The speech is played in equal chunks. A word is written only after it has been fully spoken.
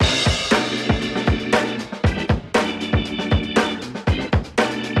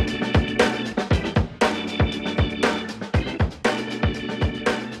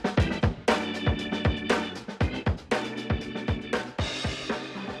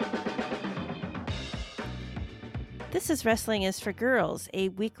This is Wrestling is for Girls, a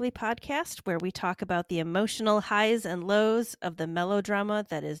weekly podcast where we talk about the emotional highs and lows of the melodrama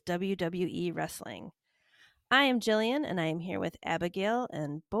that is WWE wrestling. I am Jillian, and I am here with Abigail,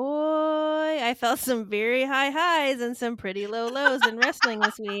 and boy, I felt some very high highs and some pretty low lows in wrestling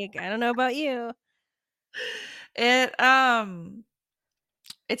this week. I don't know about you. It's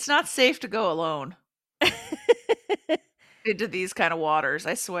not safe to go alone into these kind of waters,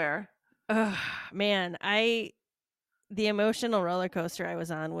 I swear. Man, the emotional roller coaster I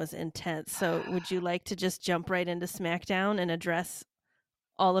was on was intense. So would you like to just jump right into Smackdown and address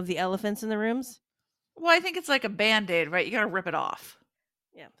all of the elephants in the rooms? Well, I think it's like a Band-Aid, right? You gotta rip it off.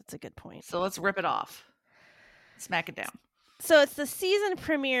 Yeah, that's a good point. So let's rip it off. Smack it down. So it's the season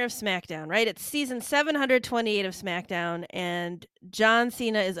premiere of SmackDown, right? It's season 728 of SmackDown, and John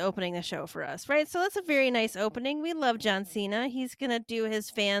Cena is opening the show for us, right? So that's a very nice opening. We love John Cena. He's going to do his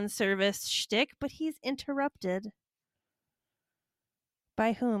fan service shtick, but he's interrupted.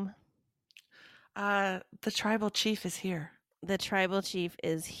 By whom? The tribal chief is here. The tribal chief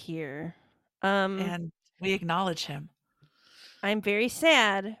is here. And we acknowledge him. I'm very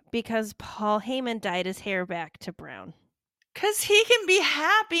sad because Paul Heyman dyed his hair back to brown. Because he can be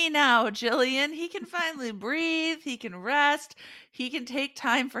happy now, Jillian. He can finally breathe. He can rest. He can take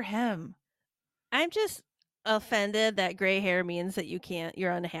time for him. I'm just offended that gray hair means that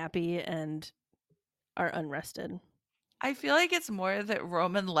you're unhappy and are unrested. I feel like it's more that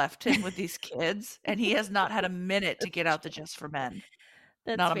Roman left him with these kids, and he has not had a minute to get out the Just for Men.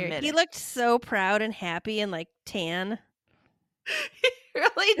 That's Not fair. a minute. He looked so proud and happy and like tan. He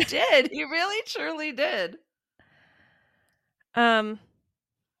really did. He really truly did. So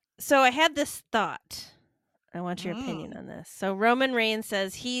I had this thought. I want your opinion on this. So Roman Reigns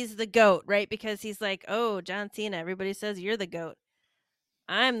says he's the GOAT, right? Because he's like, oh, John Cena, everybody says you're the GOAT.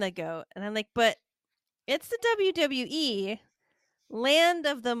 I'm the GOAT. And I'm like, but it's the WWE, land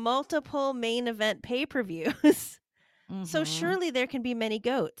of the multiple main event pay-per-views. So surely there can be many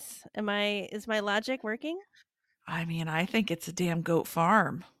GOATs. Is my logic working? I mean, I think it's a damn goat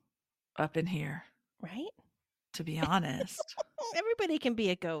farm up in here. Right? To be honest. Everybody can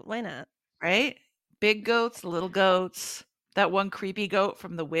be a GOAT. Why not? Right? Big goats, little goats. That one creepy goat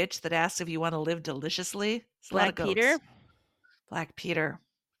from The Witch that asked if you want to live deliciously. It's a lot of goats. Peter? Black Peter.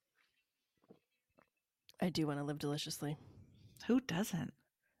 I do want to live deliciously. Who doesn't?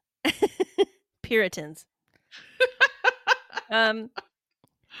 Puritans.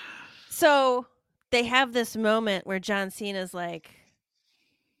 So they have this moment where John Cena's like,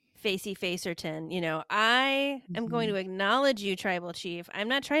 Facey Facerton, I am going to acknowledge you, tribal chief. I'm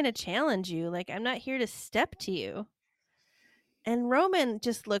not trying to challenge you. Like, I'm not here to step to you. And Roman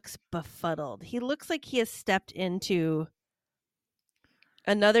just looks befuddled. He looks like he has stepped into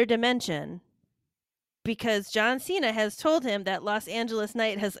another dimension because John Cena has told him that Los Angeles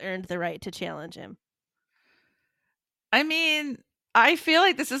Knight has earned the right to challenge him. I mean, I feel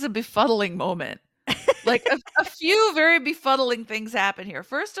like this is a befuddling moment. Like a few very befuddling things happen here.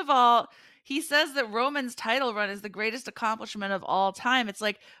 First of all, he says that Roman's title run is the greatest accomplishment of all time. It's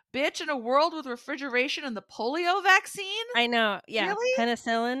like, bitch, in a world with refrigeration and the polio vaccine? I know. Yeah. Really?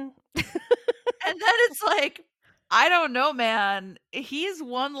 Penicillin. And then it's like, I don't know, man. He's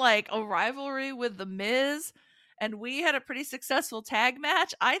won like a rivalry with The Miz, and we had a pretty successful tag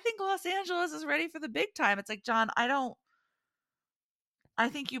match. I think Los Angeles is ready for the big time. It's like, John, I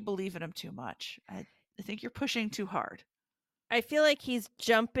think you believe in him too much. I think you're pushing too hard. I feel like he's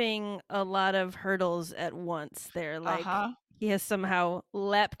jumping a lot of hurdles at once there. Like he has somehow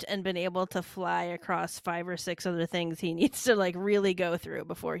leapt and been able to fly across 5 or 6 other things he needs to like really go through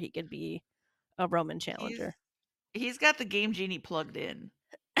before he could be a Roman challenger. He's got the Game Genie plugged in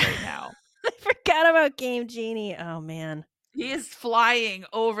right now. I forgot about Game Genie. Oh, man. He is flying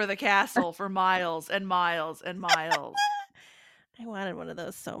over the castle for miles and miles and miles. I wanted one of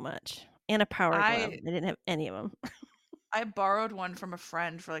those so much. And a power glove. I didn't have any of them. I borrowed one from a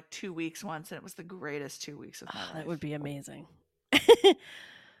friend for like 2 weeks once, and it was the greatest 2 weeks of my life. That would be amazing.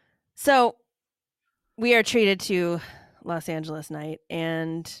 So we are treated to Los Angeles Knight,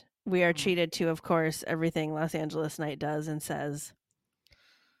 and we are treated to, of course, everything Los Angeles Knight does and says.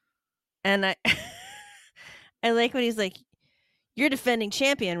 And I like when he's like, you're defending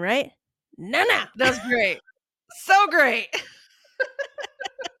champion, right? No. That's great. So great.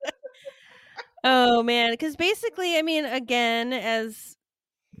 Oh, man. Because basically, I mean, again, as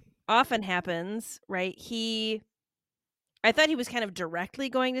often happens, right? I thought he was kind of directly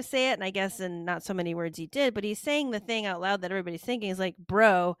going to say it, and I guess in not so many words he did, but he's saying the thing out loud that everybody's thinking is like,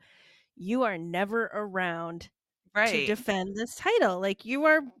 bro, you are never around to defend this title. Like, you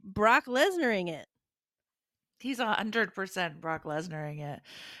are Brock Lesnaring it. He's 100% Brock Lesnar-ing it,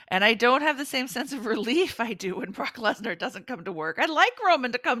 and I don't have the same sense of relief I do when Brock Lesnar doesn't come to work. I like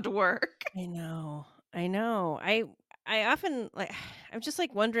Roman to come to work. I know. I know. I often like I'm just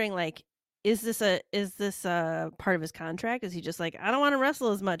like wondering like is this a part of his contract? Is he just like I don't want to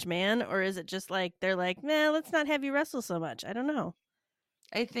wrestle as much, man? Or is it just like they're like, "Nah, let's not have you wrestle so much." I don't know.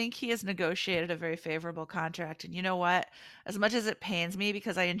 I think he has negotiated a very favorable contract, and you know what? As much as it pains me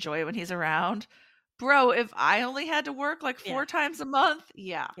because I enjoy when he's around, bro, if I only had to work like Yeah. 4 times a month,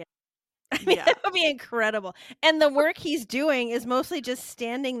 yeah. Yeah. I mean, Yeah. it would be incredible. And the work he's doing is mostly just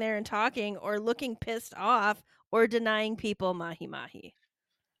standing there and talking or looking pissed off or denying people mahi mahi.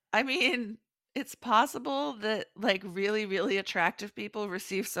 I mean, it's possible that, like, really, really attractive people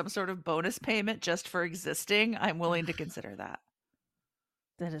receive some sort of bonus payment just for existing. I'm willing to consider that.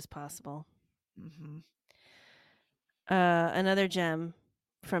 That is possible. Mhm. Another gem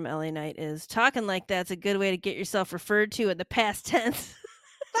from LA Knight is talking like that's a good way to get yourself referred to in the past tense.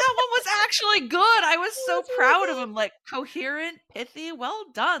 That one was actually good. I was so That's really proud of good. him, like, coherent, pithy, well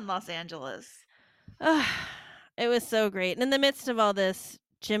done, Los Angeles. It was so great. And in the midst of all this,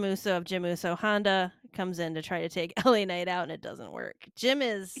 Jim Uso of Jim Uso Honda comes in to try to take LA Knight out, and it doesn't work. Jim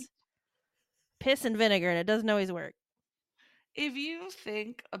is piss and vinegar, and it doesn't always work. If you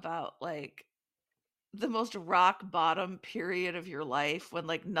think about, like, the most rock bottom period of your life when,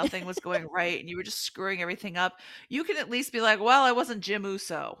 like, nothing was going right and you were just screwing everything up, you can at least be like, "Well, I wasn't Jim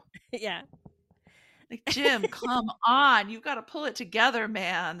Uso." Yeah. Like, "Jim, come on, you gotta pull it together,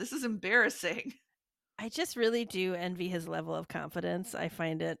 man. This is embarrassing." I just really do envy his level of confidence. I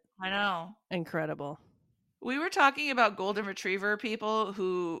find it I know. incredible. We were talking about golden retriever people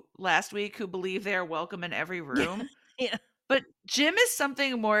who last week who believe they are welcome in every Yeah. room, Yeah. but Jim is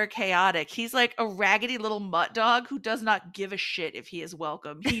something more chaotic. He's like a raggedy little mutt dog who does not give a shit if he is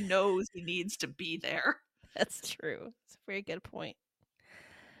welcome. He knows he needs to be there. That's true. It's a very good point.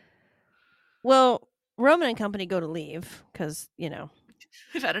 Well, Roman and company go to leave because,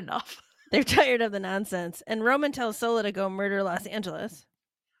 I've had enough. they're tired of the nonsense. And Roman tells Solo to go murder Los Angeles.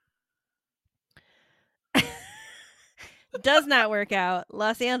 Does not work out.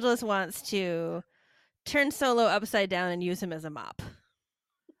 Los Angeles wants to turn Solo upside down and use him as a mop.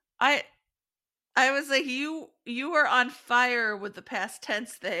 I I was like, you are on fire with the past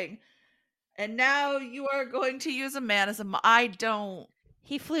tense thing, and now you are going to use a man as a I don't.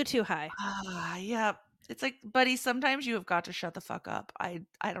 He flew too high. Yeah. It's like, buddy, sometimes you have got to shut the fuck up. I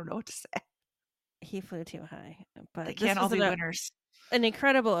don't know what to say. He flew too high. They But this can't all was be winners. an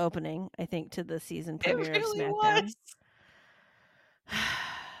incredible opening, I think, to the season It premiere of really was. SmackDown.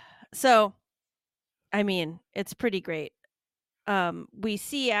 So, I mean, it's pretty great. We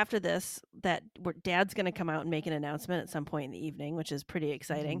see after this that Dad's going to come out and make an announcement at some point in the evening, which is pretty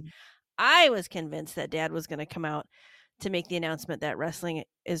exciting. Mhm. I was convinced that Dad was going to come out to make the announcement that Wrestling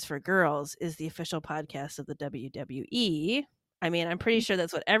is for Girls is the official podcast of the WWE. I mean, I'm pretty sure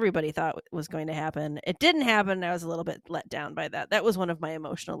that's what everybody thought was going to happen. It didn't happen, and I was a little bit let down by that. That was one of my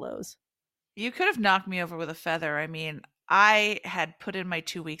emotional lows. You could have knocked me over with a feather. I mean, I had put in my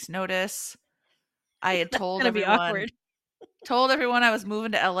 2 weeks notice. I had That's going to be awkward. told everyone I was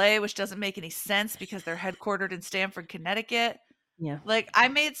moving to LA, which doesn't make any sense because they're headquartered in Stamford, Connecticut. Yeah. Like, I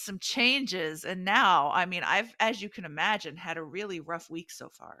made some changes, and now, I mean, I've, as you can imagine, had a really rough week so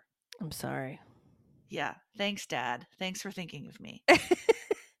far. I'm sorry. Yeah. Thanks, Dad. Thanks for thinking of me.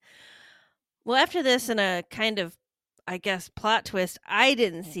 Well, after this, in a kind of, I guess, plot twist I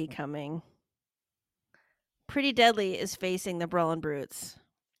didn't see coming, Pretty Deadly is facing the Brawlin' Brutes,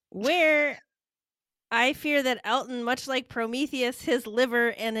 where I fear that Elton, much like Prometheus, his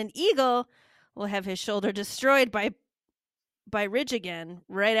liver, and an eagle, will have his shoulder destroyed by Ridge again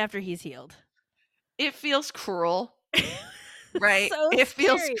right after he's healed. It feels cruel, right? So It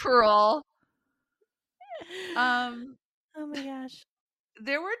feels scary. cruel. Um, Oh my gosh.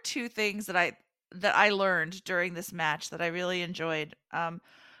 there were 2 things that I learned during this match that I really enjoyed.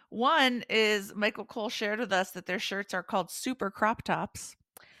 One is Michael Cole shared with us that their shirts are called super crop tops.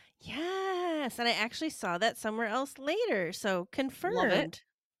 Yes, and I actually saw that somewhere else later, so Love it. confirmed.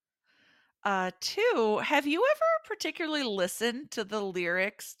 2, have you ever particularly listened to the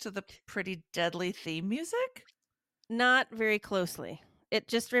lyrics to the Pretty Deadly theme music? Not very closely. It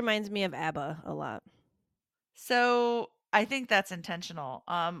just reminds me of ABBA a lot. So, I think that's intentional.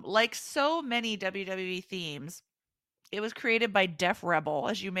 Like so many WWE themes, it was created by Def Rebel.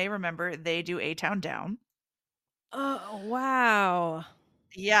 As you may remember, they do A-Town Down. Oh, wow.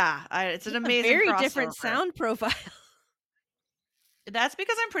 Yeah, it's an That's a amazing very different crossover. sound profile. That's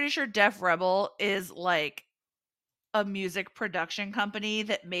because I'm pretty sure Def Rebel is like a music production company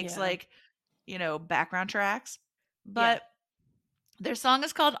that makes Yeah. like background tracks. Yeah. But their song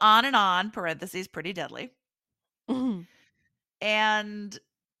is called On and On, parentheses, Pretty Deadly. Mhm. And,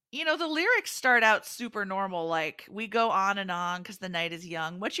 the lyrics start out super normal, like, we go on because the night is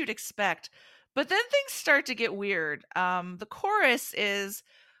young, what you'd expect. But then things start to get weird. The chorus is,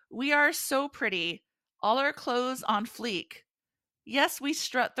 we are so pretty, all our clothes on fleek. Yes, we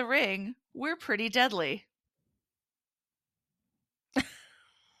strut the ring, we're pretty deadly.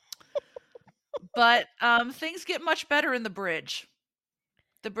 But things get much better in the bridge.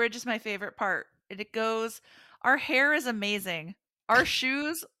 The bridge is my favorite part. And it goes, our hair is amazing, our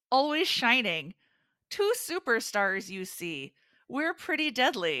shoes always shining. Two superstars, you see. We're pretty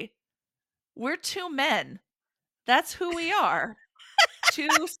deadly. We're two men. That's who we are. Two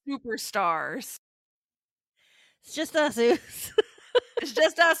superstars. It's just us, Zeus. It's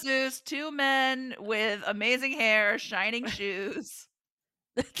just us, Zeus. Two men with amazing hair, shining shoes.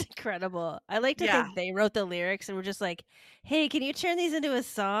 That's incredible. I like to Yeah. think they wrote the lyrics and were just like, "Hey, can you turn these into a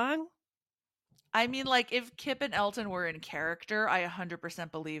song?" I mean, like, if Kip and Elton were in character, I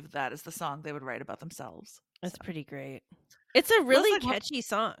 100% believe that is the song they would write about themselves. That's So, pretty great. It's a really listen, catchy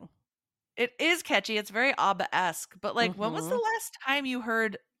song. it is catchy. It's very ABBA-esque. But, like, when was the Mhm. last time you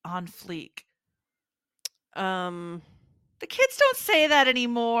heard On Fleek? Um, The kids don't say that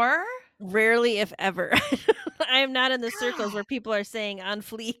anymore. Rarely if ever. I am not in the circles God. where people are saying "on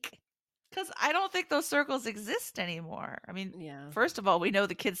fleek." 'Cause I don't think those circles exist anymore. I mean, Yeah, first of all, we know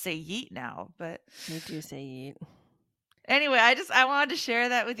the kids say yeet now, but they do say "yeet." anyway, I wanted to share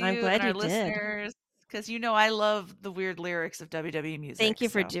that with I'm you and glad our you did. listeners because I love the weird lyrics of WWE Thank music, you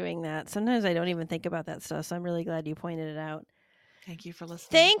for so doing that. Sometimes I don't even think about that stuff, so I'm really glad you pointed it out. thank you for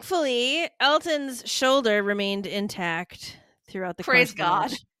listening. Thankfully, Elton's shoulder remained intact throughout the course Praise of the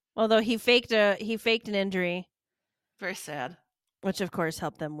God. match. Although he faked an injury, Very sad. which of course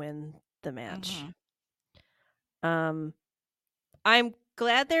helped them win the match. Mhm. Um I'm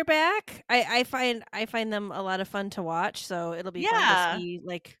glad they're back. I find them a lot of fun to watch, so it'll be fun to Yeah. see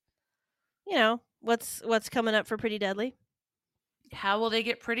like, what's coming up for Pretty Deadly. How will they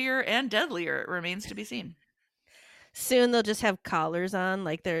get prettier and deadlier? It remains to be seen. Soon they'll just have collars on,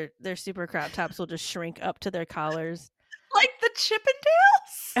 like their super crop tops will just shrink up to their collars. Like the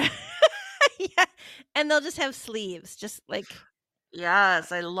Chippendales? Yeah, and they'll just have sleeves, just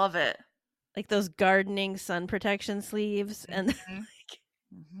Yes, I love it. like those gardening sun protection sleeves and Mhm.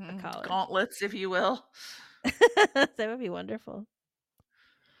 a Mhm. collar. Gauntlets, if you will. That would be wonderful.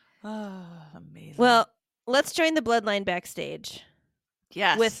 Oh, amazing. Well, let's join the bloodline backstage with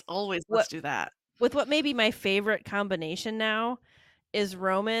Yes, always let's what do that. with what may be my favorite combination now is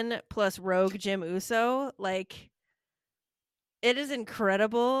Roman plus Rogue Jim Uso. Like, it is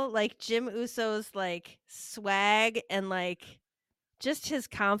incredible. Like Jim Uso's swag and just his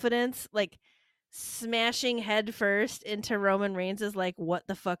confidence, smashing head first into Roman Reigns' what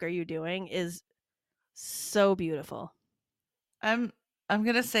the fuck are you doing is so beautiful. I'm I'm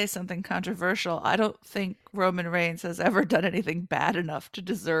gonna say something controversial. I don't think Roman Reigns has ever done anything bad enough to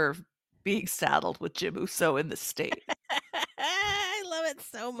deserve being saddled with Jim Uso in this state. I love it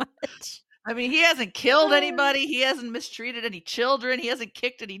so much. I mean, he hasn't killed anybody, he hasn't mistreated any children, he hasn't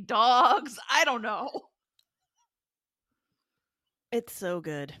kicked any dogs. I don't know. It's so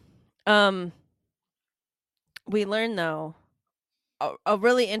good. Um, we learn though a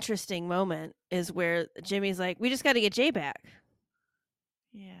really interesting moment is where Jimmy's like, "We just got to get Jay back."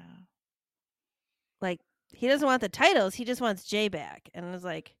 Yeah. Like he doesn't want the titles, he just wants Jay back. And I was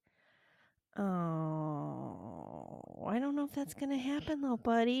like, "Oh, I don't know if that's gonna happen though,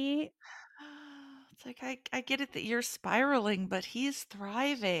 buddy." It's like I get it that you're spiraling, but he's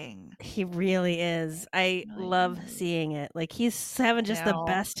thriving. He really is. I Like, love seeing it. Like he's having just the no.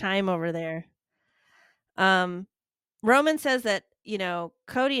 best time over there. Um, Roman says that,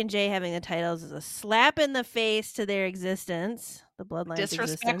 Cody and Jay having the titles is a slap in the face to their existence, the bloodline's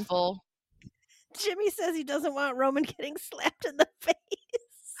existence. Disrespectful. Jimmy says he doesn't want Roman getting slapped in the face.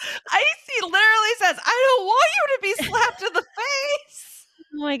 He literally says, "I don't want you to be slapped in the face."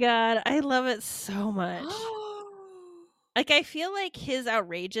 Oh my god, I love it so much. I feel like his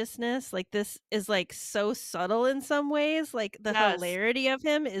outrageousness, this is so subtle in some ways. Like the Yes. hilarity of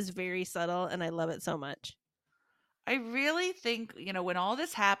him is very subtle and I love it so much. I really think, when all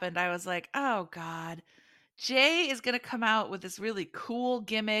this happened, I was like, "Oh god, Jay is gonna come out with this really cool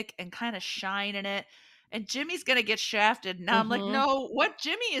gimmick and kinda shine in it, and Jimmy's gonna get shafted." Now I'm like, Mhm. "No, what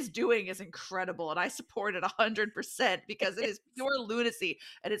Jimmy is doing is incredible, and I support it 100% because it is pure lunacy,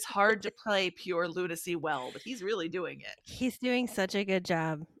 and it's hard to play pure lunacy well, but he's really doing it. He's doing such a good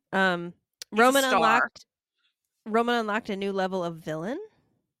job. Um He's a Roman star." unlocked Roman unlocked a new level of villain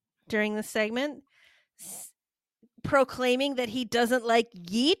during this segment, proclaiming that he doesn't like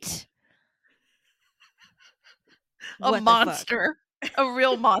yeet. A What the fuck? monster. A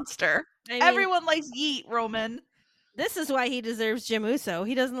real monster. I mean, Everyone likes yeet, Roman. this is why he deserves Jim Uso.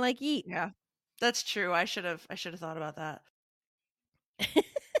 He doesn't like yeet. Yeah. That's true. I should have thought about that.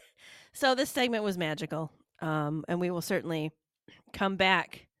 So this segment was magical. And we will certainly come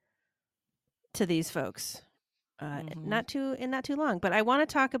back to these folks. Not too long, but I want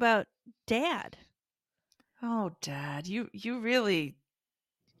to talk about Dad. Oh, Dad, you really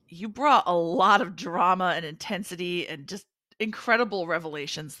you brought a lot of drama and intensity and just incredible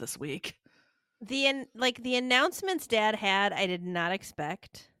revelations this week. The announcements Dad had, I did not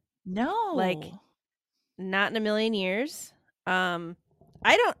expect. Like, No. not in a million years. I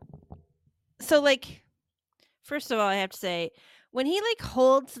don't. So, like, first of all, I have to say, when he like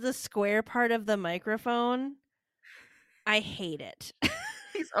holds the square part of the microphone, I hate it.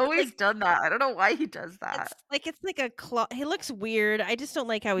 He's always Like, done that. I don't know why he does it's that. like a claw. He looks weird. I just don't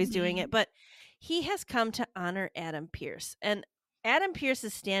like how he's doing it. Mhm. But he has come to honor Adam Pearce, and Adam Pearce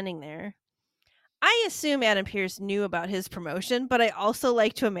is standing there. I assume Adam Pearce knew about his promotion, but I also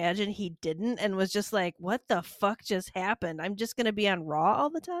like to imagine he didn't and was just like, "What the fuck just happened? I'm just gonna be on Raw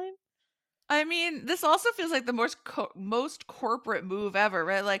all the time." I mean, this also feels like the most corporate move ever,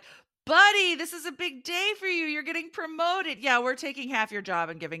 right? Like, buddy, this is a big day for you. You're getting promoted. Yeah, we're taking half your job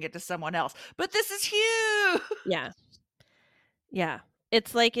and giving it to someone else. But this is huge. Yeah, yeah.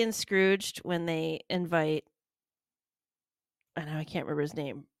 It's like in Scrooged when they invite. I know I can't remember his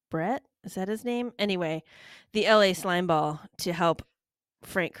name. Brett, is that his name? Anyway, the LA Slimeball to help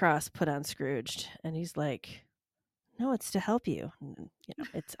Frank Cross put on Scrooged, and he's like, "No, it's to help you."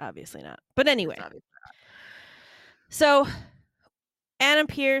 It's obviously not. But It's anyway, obvious. so Adam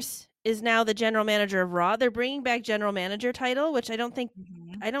Pearce is now the general manager of Raw. They're bringing back general manager title, which I don't think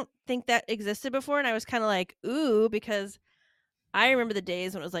that existed before, and I was kind of like, "Ooh," because I remember the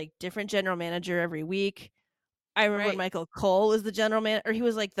days when it was like different general manager every week. I remember when Right. Michael Cole was the general man, or he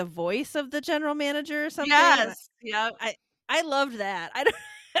was like the voice of the general manager or something, and Yes. Yep. I loved that. I don't.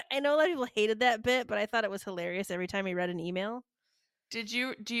 I know a lot of people hated that bit, but I thought it was hilarious every time he read an email. Do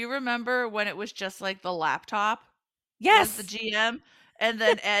you remember when it was just like the laptop was the Yes. GM and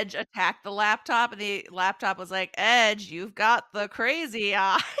then Edge attacked the laptop and the laptop was like, "Edge, you've got the crazy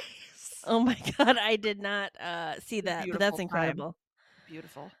eyes." Oh my god, I did not see It's a that, but that's beautiful time. incredible.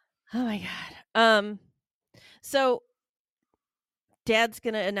 Beautiful. Oh my god. So Dad's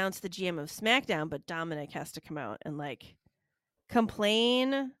gonna announce the GM of SmackDown, but Dominic has to come out and like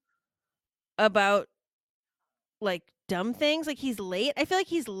complain about like dumb things. Like he's late. I feel like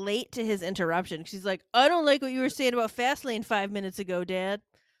he's late to his interruption. She's like, "I don't like what you were saying about Fastlane 5 minutes ago, Dad."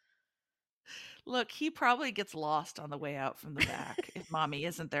 Look, he probably gets lost on the way out from the back if mommy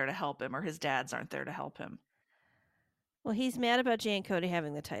isn't there to help him or his dads aren't there to help him. Well, he's mad about Jay and Cody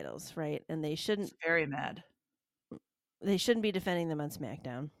having the titles, right? And He's very mad. they shouldn't be defending them on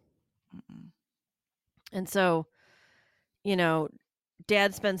SmackDown. Mm-mm. And so, you know,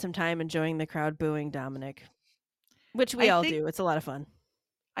 Dad spends some time enjoying the crowd booing Dominic, which we I all think do. It's a lot of fun.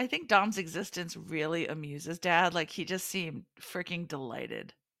 I think Dom's existence really amuses Dad. Like he just seemed freaking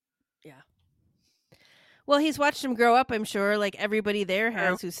delighted. Yeah. Well, he's watched him grow up, I'm sure. Like everybody there True.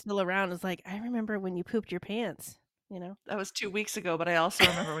 has who's still around is like, I remember when you pooped your pants, you know? That was 2 weeks ago, but I also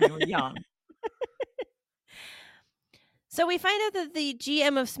remember when you were young. So we find out that the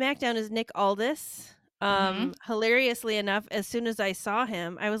GM of SmackDown is Nick Aldis. Mhm. Hilariously enough, as soon as I saw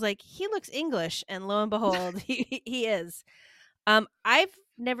him, I was like, he looks English, and lo and behold, he is. I've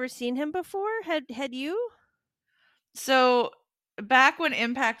never seen him before. Had you? So, back when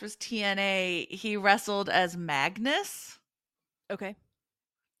Impact was TNA, he wrestled as Magnus. Okay.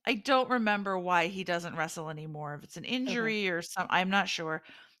 I don't remember why he doesn't wrestle anymore, if it's an Okay. injury or some I'm not sure.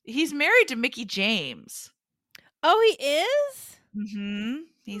 He's married to Mickey James. Oh, he is? Mhm.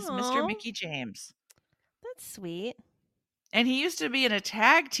 He's Mr. Oh, Mickey James. that's sweet. And he used to be in a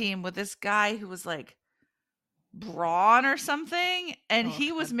tag team with this guy who was like Braun or something, and Oh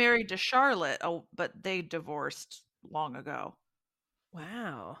he was God. married to Charlotte. Oh, but they divorced long ago.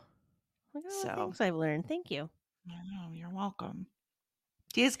 Wow. Look at all the So, things I've learned. Thank you. oh, you're welcome.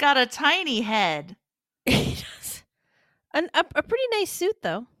 He's got a tiny head. He does. A pretty nice suit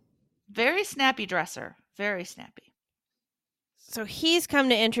though. Very snappy dresser. Very snappy. So he's come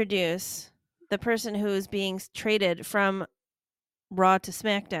to introduce the person who is being traded from Raw to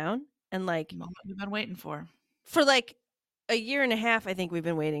SmackDown, and like Moment we've been waiting for. for like a year and a half, I think we've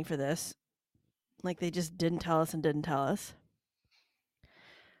been waiting for this. Like they just didn't tell us and didn't tell us.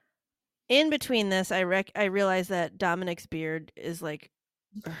 In between this, I realized that Dominic's beard is like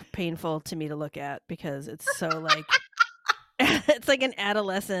painful to me to look at because it's so like it's like an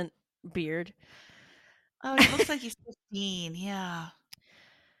adolescent beard. Oh, he looks like he's 15. Yeah.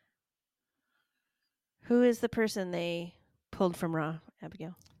 Who is the person they pulled from Raw,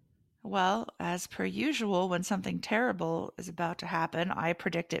 Abigail? Well, as per usual, when something terrible is about to happen, I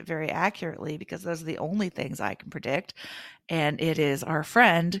predict it very accurately because those are the only things I can predict. And it is our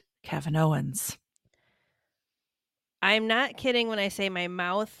friend, Kevin Owens. I'm not kidding when I say my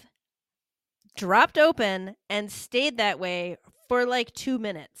mouth dropped open and stayed that way for like 2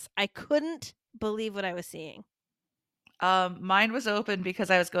 minutes. I couldn't believe what I was seeing. Mine was open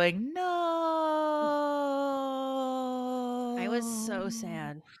because I was going, I was so no.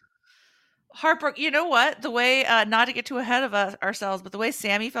 sad. Heartbroken. You know what? The way, not to get too ahead of ourselves, but the way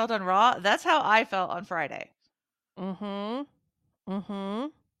Sammy felt on Raw, that's how I felt on Friday. Mhm.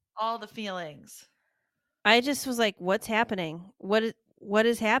 Mhm. All the feelings. I just was like, what's happening? What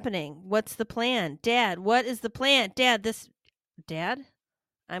is happening? What's the plan? Dad, what is the plan? Dad,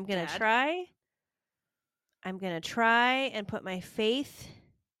 I'm going to Dad. try. I'm going to try and put my faith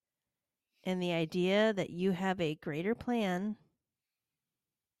in the idea that you have a greater plan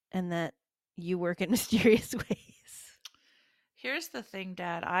and that you work in mysterious ways. Here's the thing,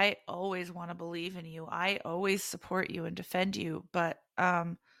 Dad. I always want to believe in you. I always support you and defend you, but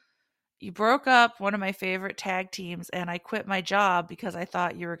you broke up one of my favorite tag teams and I quit my job because I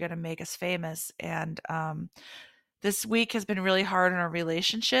thought you were going to make us famous and this week has been really hard on our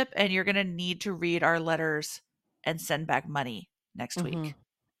relationship and you're going to need to read our letters and send back money next Mhm. week.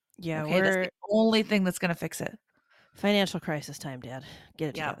 Yeah, Okay, that's the we're only thing that's going to fix it. financial crisis time, Dad. Get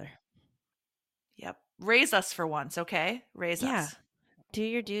it Yep. together. Yep. Raise us for once, okay? Raise Yeah, us. do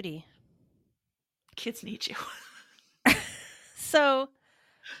your duty. Kids need you. So,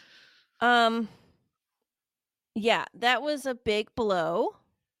 um yeah, that was a big blow.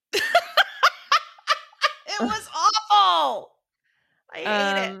 It was awful. I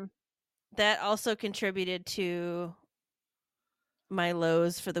hate it. Um that also contributed to my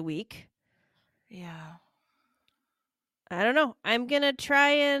lows for the week. Yeah. I don't know. I'm going to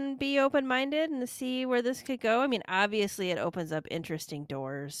try and be open-minded and see where this could go. I mean, obviously it opens up interesting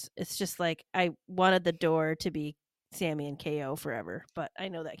doors. It's just like I wanted the door to be Sammy and KO forever, but I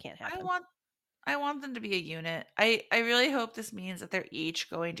know that can't I happen. want I want them to be a unit. I really hope this means that they're each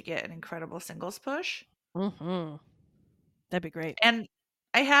going to get an incredible singles push. Mhm. That'd be great. And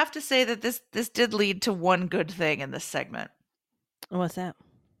I have to say that this did lead to one good thing in this segment. What's that?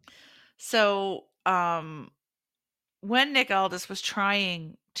 So, when Nick Aldis was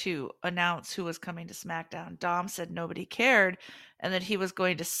trying to announce who was coming to SmackDown, Dom said nobody cared and that he was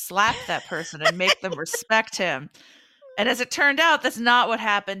going to slap that person and make them respect him. And as it turned out, that's not what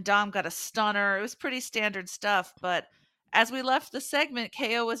happened. Dom got a stunner. It was pretty standard stuff. But as we left the segment,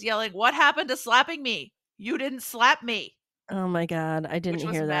 KO was yelling, "What happened to slapping me? You didn't slap me," Oh my god, I didn't which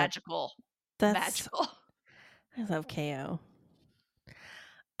was hear that. magical. That's Magical. I love KO.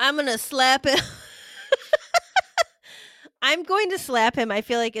 I'm going to slap him. I'm going to slap him. I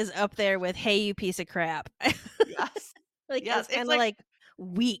feel like is up there with hey you piece of crap. Yes. Like Yes. it's It's kind of like, like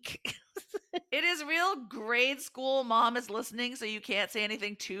weak. it is real grade school. Mom is listening, so you can't say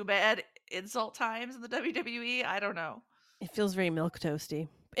anything too bad. Insult times in the WWE. I don't know. It feels very milk toasty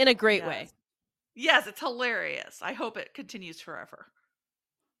in a great way. Yes. Yes, it's hilarious. I hope it continues forever.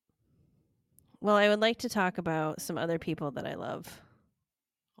 Well, I would like to talk about some other people that I love.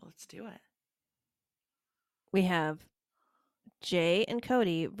 Well, let's do it. We have Jay and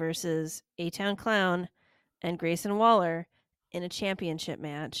Cody versus A-Town Clown and Grayson Waller in a championship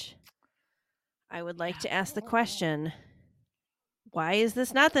match. I would like Yeah. to ask the question, why is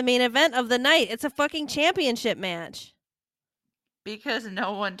this not the main event of the night? It's a fucking championship match. Because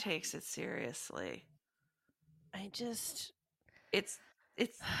no one takes it seriously. I just It's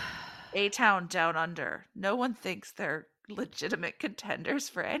A-Town Down Under. No one thinks they're legitimate contenders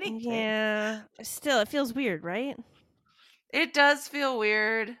for anything. yeah, still it feels weird, right? It does feel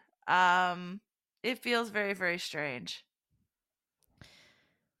weird. It feels very, very strange.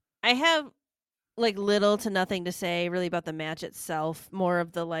 I have like little to nothing to say really about the match itself, more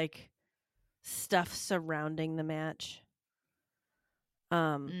of the like stuff surrounding the match.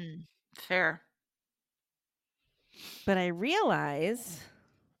 Fair. But I realize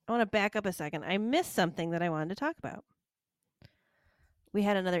I want to back up a second. I missed something that I wanted to talk about. We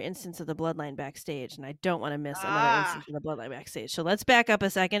had another instance of the bloodline backstage, and I don't want to miss another Ah, instance of the bloodline backstage. So let's back up a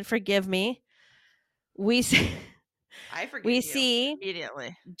second. Forgive me. We see, I we forgive you see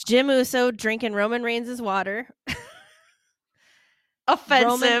immediately. Jim Uso drinking Roman Reigns' water. Roman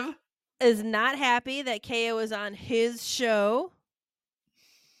Offensive. is not happy that KO is on his show.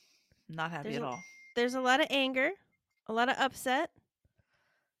 Not happy There's at a all. there's a lot of anger, a lot of upset,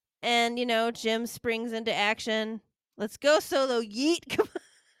 and Jim springs into action. Let's go Solo, yeet. Come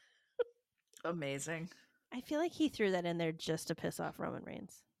on. Amazing. I feel like he threw that in there just to piss off Roman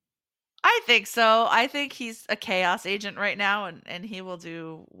Reigns. I think so. I think he's a chaos agent right now, and he will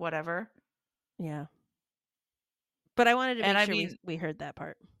do whatever. Yeah. But I wanted to And make I sure we mean, we heard that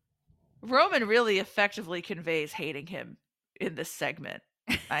part. Roman really effectively conveys hating him in this segment.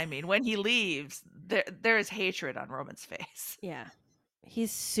 I mean, when he leaves, there is hatred on Roman's face. Yeah.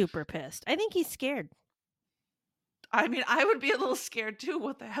 He's super pissed. I think he's scared. I mean, I would be a little scared too.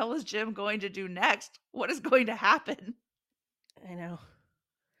 What the hell is Jim going to do next? What is going to happen? I know.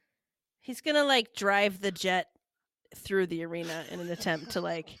 He's going to like drive the jet through the arena in an attempt to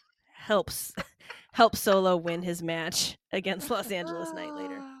like help Solo win his match against Los Angeles Knight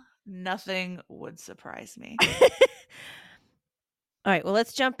later. Nothing would surprise me. All right, well,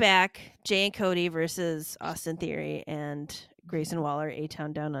 let's jump back. Jay and Cody versus Austin Theory and Grayson Waller,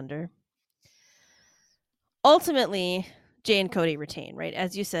 A-Town Down Under. Ultimately, Jay and Cody retain, right?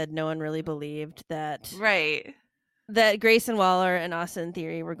 As you said, no one really believed that Right. Grayson Waller and Austin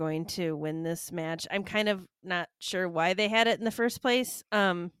Theory were going to win this match. I'm kind of not sure why they had it in the first place.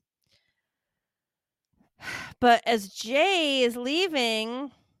 But as Jay is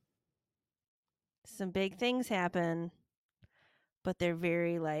leaving, some big things happen, but they're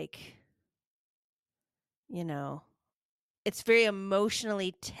very it's very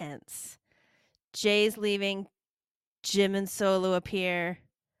emotionally tense. Jay's leaving, Jim and Solo appear,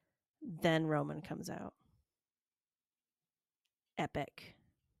 then Roman comes out. Epic.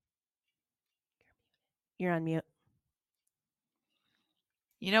 You're on mute.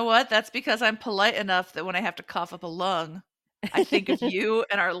 You know what? That's because I'm polite enough that when I have to cough up a lung, I think of you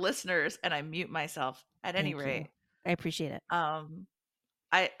and our listeners and I mute myself. At any Thank rate, you. I appreciate it.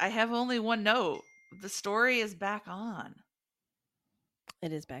 I have only one note. The story is back on.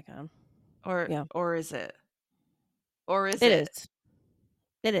 It is back on. Or Yeah. or is it? Or is It it? is.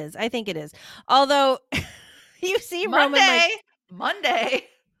 It is. I think it is. Although you see Monday.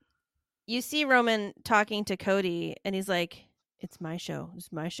 you see Roman talking to Cody and he's like, it's my show.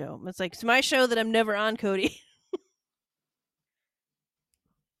 It's my show. It's like, it's my show that I'm never on, Cody.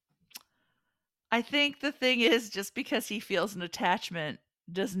 I think the thing is, just because he feels an attachment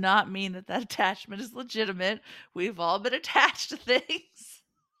does not mean that that attachment is legitimate. We've all been attached to things.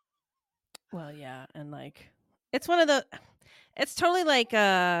 Well, yeah, and it's it's totally like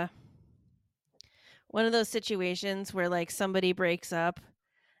one of those situations where somebody breaks up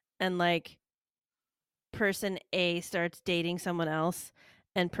and person A starts dating someone else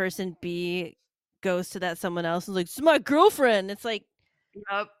and person B goes to that someone else and is like, it's my girlfriend. It's like,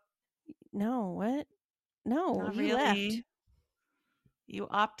 Yep. no, what? No, Not you left. really. You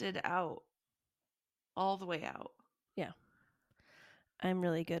opted out. All the way out. Yeah. I'm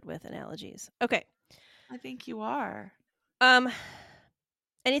really good with analogies. Okay. I think you are.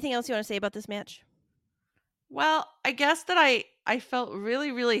 Anything else you want to say about this match? Well, I guess that I felt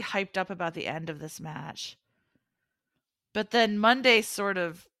really, really hyped up about the end of this match. But then Monday sort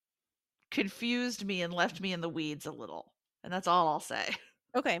of confused me and left me in the weeds a little. And that's all I'll say.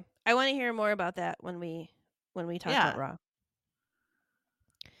 Okay. I want to hear more about that when we talk about Yeah. Raw.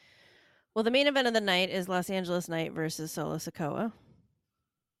 Well, the main event of the night is Los Angeles Knight versus Solo Sikoa.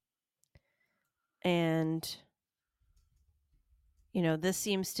 And this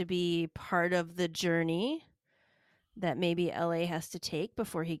seems to be part of the journey that maybe LA has to take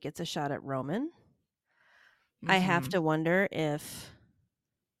before he gets a shot at Roman. I have to wonder if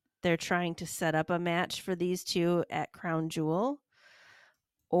they're trying to set up a match for these two at Crown Jewel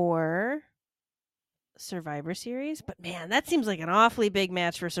or Survivor Series. But man, that seems like an awfully big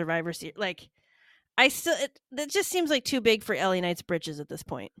match for Survivor Series. That just seems like too big for LA Knight's britches at this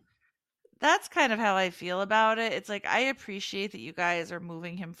point. That's kind of how I feel about it. It's like, I appreciate that you guys are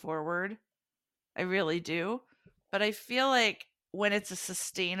moving him forward. I really do. But I feel like when it's a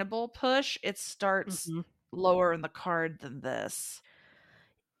sustainable push, it starts lower in the card than this.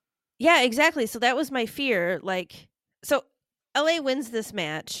 Yeah, exactly. So that was my fear. So LA wins this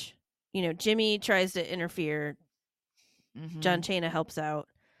match. Jimmy tries to interfere. John Cena helps out.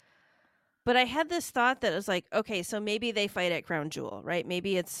 But I had this thought that was like, okay, so maybe they fight at Crown Jewel, right?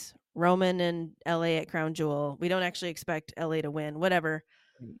 Maybe it's Roman and LA at Crown Jewel. We don't actually expect LA to win, whatever.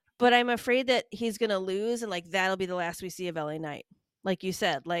 But I'm afraid that he's going to lose and that'll be the last we see of LA Knight. Like you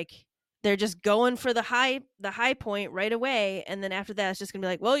said, they're just going for the high point right away, and then after that it's just going to be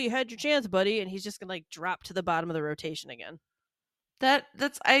like, well, you had your chance, buddy, and he's just going to drop to the bottom of the rotation again.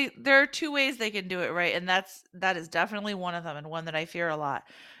 There are two ways they can do it, right? And that is definitely one of them, and one that I fear a lot.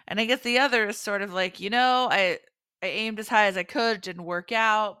 And I guess the other is sort of like, I aimed as high as I could, didn't work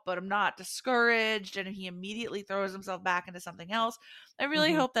out, but I'm not discouraged, and he immediately throws himself back into something else. I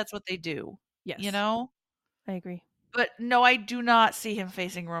really Mhm. hope that's what they do, you Yes, know? I agree. But no, I do not see him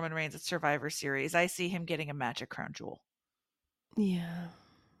facing Roman Reigns at Survivor Series. I see him getting a match at Crown Jewel. Yeah.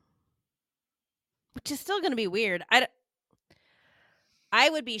 Which is still gonna be weird. I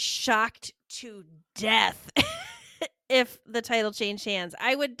would be shocked to death if the title changed hands.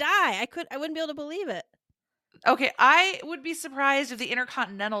 I would die. I wouldn't be able to believe it. Okay, I would be surprised if the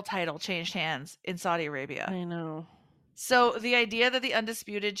Intercontinental title changed hands in Saudi Arabia. I know. So the idea that the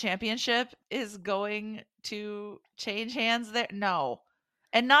Undisputed Championship is going to change hands there, no.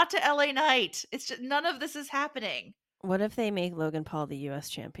 And not to LA Knight. It's just none of this is happening. What if they make Logan Paul the US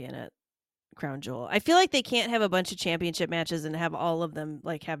champion at Crown Jewel? I feel like they can't have a bunch of championship matches and have all of them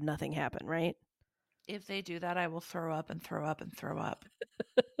like have nothing happen, right? If they do that, I will throw up and throw up and throw up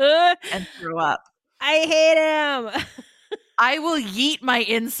I and throw up. hate him. I will yeet my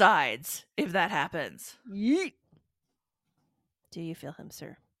insides if that happens. Yeet. Do you feel him,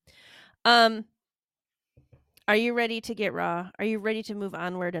 sir? Um, are you ready to get raw? Are you ready to move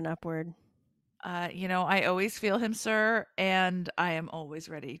onward and upward? I always feel him, sir, and I am always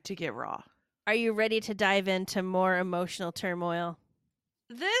ready to get raw. Are you ready to dive into more emotional turmoil?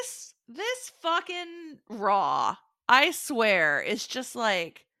 This fucking Raw, I swear, is just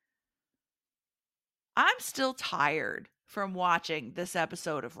like I'm still tired from watching this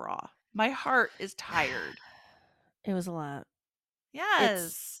episode of Raw. My heart is tired. It was a lot. It's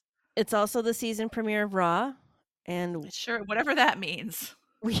Yes. it's also the season premiere of Raw, and Sure, whatever that means.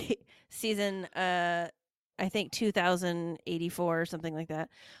 we season I think 2084 or something like that.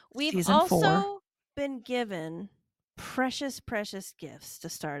 We've Season 4. also been given precious gifts to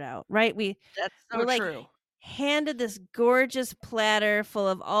start out, right? That's We're so like true. handed this gorgeous platter full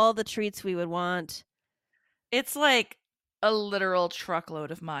of all the treats we would want. It's like a literal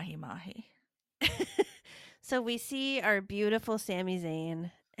truckload of mahi mahi. So we see our beautiful Sami Zayn,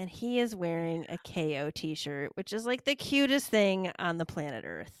 and he is wearing a KO t-shirt, which is like the cutest thing on the planet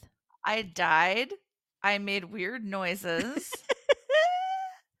Earth. I died. I made weird noises.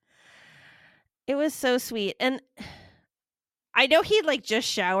 It was so sweet. And I know he'd like just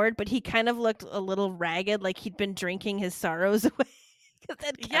showered, but he kind of looked a little ragged, like he'd been drinking his sorrows away because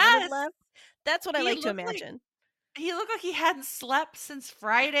then Kevin had Yes. left. That's what I He like to looked like imagine. He looked like he hadn't slept since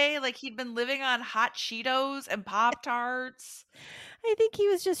Friday, like he'd been living on hot Cheetos and Pop-Tarts. I think he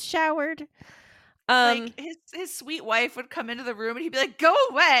was just showered. Like, his sweet wife would come into the room and he'd be like, "Go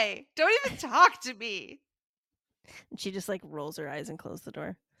away. Don't even talk to me." And she just like rolls her eyes and closes the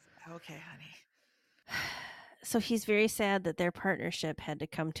door. Okay, honey. So he's very sad that their partnership had to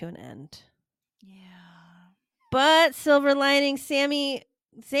come to an end. Yeah. But silver lining, Sami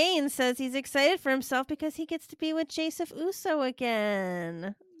Zayn says he's excited for himself because he gets to be with Joseph Uso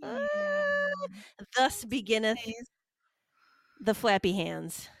again. Yeah. Thus That's beginneth nice. the flappy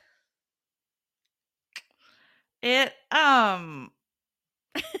hands. It,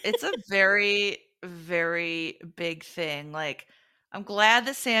 it's a very, very big thing. Like, I'm glad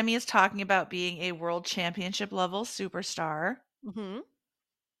that Sammy is talking about being a world championship level superstar. Mm-hmm.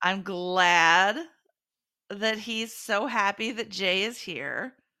 I'm glad that he's so happy that Jay is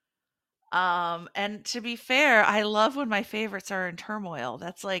here. And to be fair, I love when my favorites are in turmoil.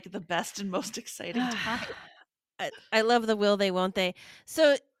 That's like the best and most exciting time. I love the will they, won't they.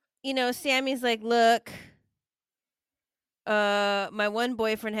 So, Sammy's like, look, my one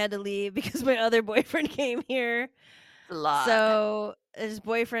boyfriend had to leave because my other boyfriend came here. A lot. So his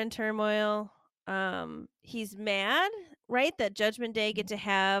boyfriend turmoil. He's mad, right? That Judgment Day get to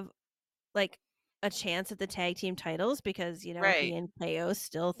have like a chance at the tag team titles because he Right. and KO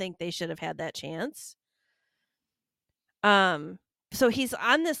still think they should have had that chance. So he's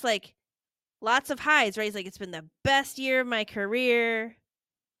on this like lots of highs, right? He's like, it's been the best year of my career.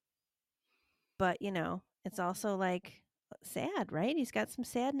 But it's also like sad, right? He's got some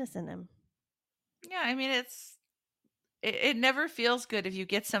sadness in him. Yeah, I mean it never feels good if you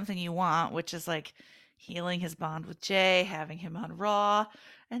get something you want, which is like healing his bond with Jay, having him on Raw,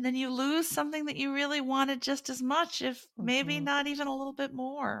 and then you lose something that you really wanted just as much, if maybe Mm-hmm. not even a little bit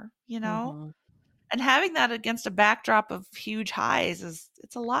more, you know? Mm-hmm. And having that against a backdrop of huge highs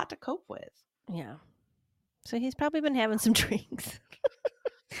it's a lot to cope with. Yeah. So he's probably been having some drinks.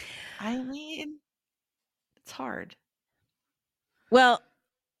 I mean, it's hard. Well,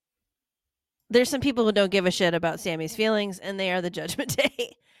 there's some people who don't give a shit about Sammy's feelings, and they are the Judgment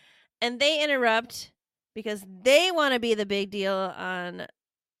Day. And they interrupt because they want to be the big deal on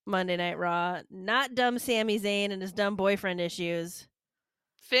Monday Night Raw, not dumb Sami Zayn and his dumb boyfriend issues.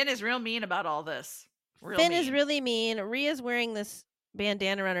 Finn is real mean about all this. Real Finn is mean. really mean. Rhea's wearing this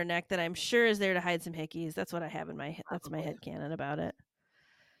bandana around her neck that I'm sure is there to hide some hickeys. That's what I have in my head. That's my Probably. headcanon about it.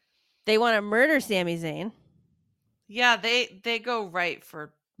 They want to murder Sami Zayn. Yeah, they go right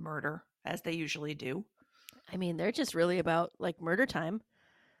for murder, as they usually do. I mean, they're just really about like murder time.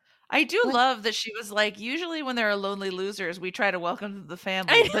 I do What? love that she was like, usually when there are lonely losers, we try to welcome them to the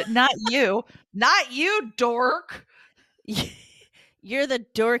family, I but not you. Not you, dork. You're the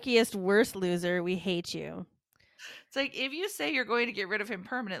dorkiest, worst loser. We hate you. It's like, if you say you're going to get rid of him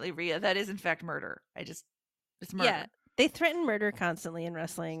permanently, Rhea, that is in fact murder. It's Yeah, murder. they threaten murder constantly in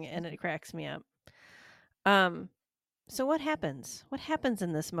wrestling, and it cracks me up. So what happens? What happens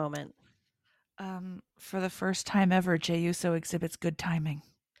in this moment? For the first time ever, Jey Uso exhibits good timing.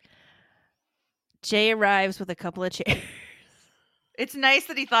 Jay arrives with a couple of chairs. It's nice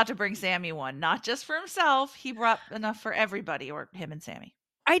that he thought to bring Sammy one, not just for himself. He brought enough for everybody, or him and Sammy.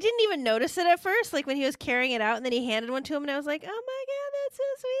 I didn't even notice it at first, like when he was carrying it out, and then he handed one to him, and I was like, "Oh my god, that's so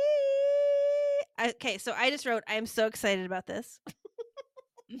sweet!" Okay, so I just wrote, "I'm so excited about this."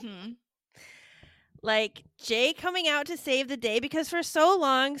 Mm-hmm. Like Jay coming out to save the day, because for so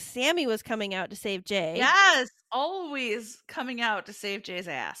long Sammy was coming out to save Jay. Yes, always coming out to save Jay's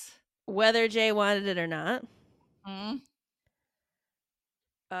ass. Whether Jay wanted it or not. Mm.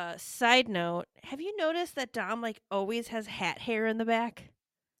 Side note, have you noticed that Dom like always has hat hair in the back?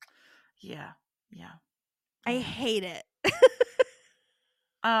 Yeah, yeah. I hate it.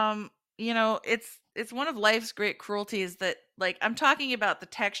 It's one of life's great cruelties that, like, I'm talking about the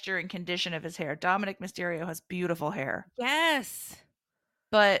texture and condition of his hair. Dominic Mysterio has beautiful hair, Yes.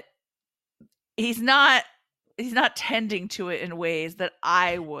 but he's not tending to it in ways that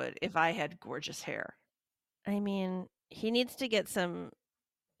I would if I had gorgeous hair. I mean, he needs to get some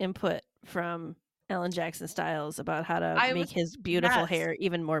input from Ellen Jackson Styles about how to I make was his beautiful Yes. hair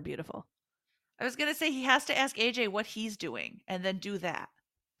even more beautiful. I was gonna say he has to ask AJ what he's doing and then do that.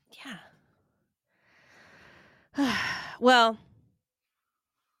 Yeah. Well,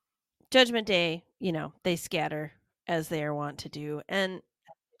 Judgment Day, they scatter as they are wont to do. And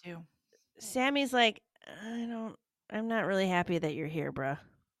Do. Sammy's like, I'm not really happy that you're here, bruh.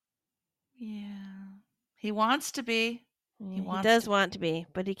 Yeah. He wants to be. He does to want to be,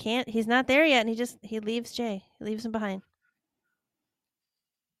 but he can't. He's not there yet, and he leaves Jay. He leaves him behind.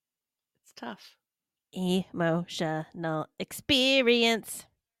 It's tough. Emotional experience.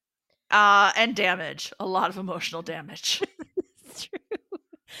 And damage. A lot of emotional damage. It's true.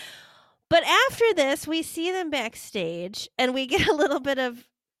 But after this, we see them backstage, and we get a little bit of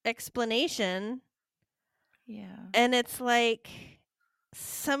explanation. Yeah. And it's like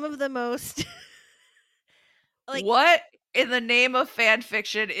some of the most like What in the name of fan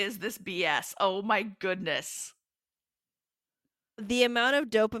fiction is this BS? Oh my goodness. the amount of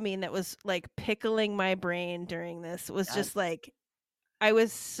dopamine that was like pickling my brain during this was Yes. just like I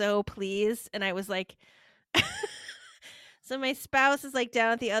was so pleased, and I was like so my spouse is like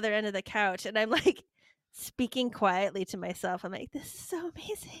down at the other end of the couch, and I'm like speaking quietly to myself. I'm like, this is so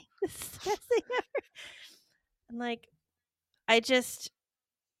amazing. This is the best thing ever. And like I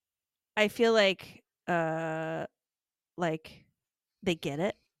feel like they get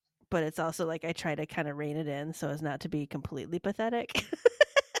it, but it's also like I try to kind of rein it in so as not to be completely pathetic.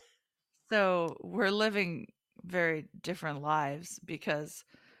 So we're living very different lives because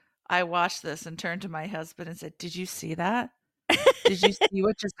I watched this and turned to my husband and said, "Did you see that? Did you see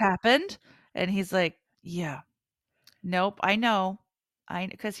what just happened?" And he's like, "Yeah. Nope, I know.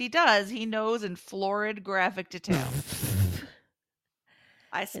 Because he does. He knows in florid graphic detail.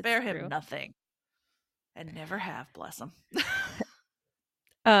 I spare him true. nothing. And never have, bless him."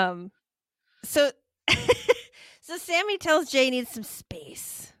 So so Sammy tells Jay needs some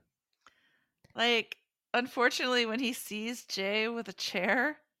space. Like, unfortunately, when he sees Jay with a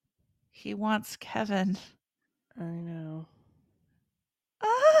chair, he wants Kevin. I know.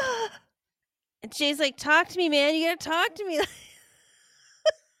 Ah! And Jay's like, talk to me, man. You gotta talk to me.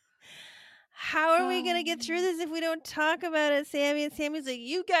 How are we gonna get through this if we don't talk about it, Sammy? And Sammy's like,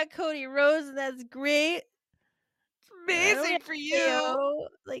 you got Cody Rhodes, and that's great. Amazing for you.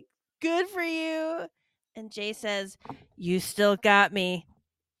 Like, good for you. And Jay says, you still got me.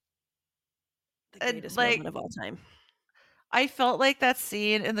 The greatest moment of all time. I felt like that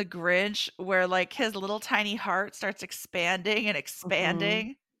scene in The Grinch where like his little tiny heart starts expanding and expanding.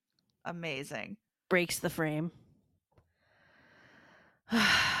 Mm-hmm. Amazing. Breaks the frame.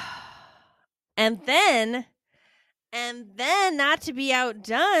 And then, not to be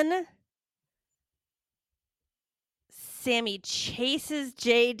outdone, Sammy chases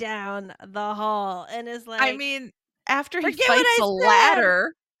Jay down the hall and is I like, mean, after he "Forget what fights I a said."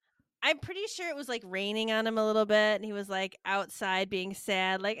 ladder. I'm pretty sure it was, like, raining on him a little bit, and he was, like, outside being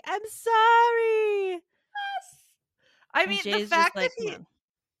sad, like, "I'm sorry." I And mean, Jay's just like, "Come on."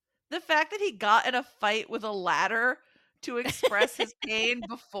 the fact that he got in a fight with a ladder to express his pain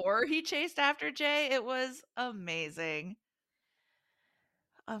before he chased after Jay, it was amazing.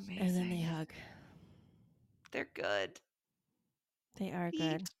 And then they Amazing. hug. They're good. They are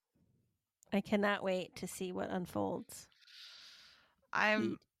good. Heat. I cannot wait to see what unfolds. I'm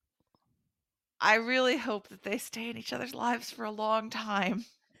Heat. I really hope that they stay in each other's lives for a long time.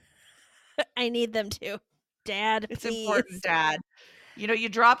 I need them to. Dad, It's important, please. Dad. You know, you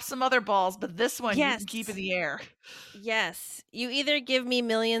dropped some other balls, but this one you Yes. can keep in the air. Yes. You either give me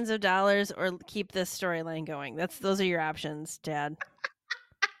millions of dollars or keep this storyline going. Those are your options, Dad.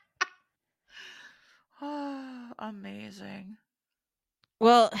 Amazing.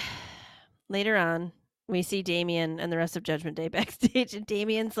 Well, later on, we see Damien and the rest of Judgment Day backstage, and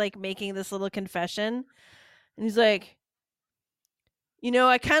Damien's like making this little confession. And he's like,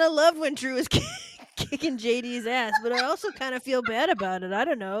 I kind of loved when Drew was kicking JD's ass, but I also kind of feel bad about it. I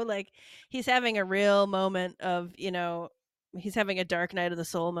don't know. Like, he's having a real moment of, he's having a dark night of the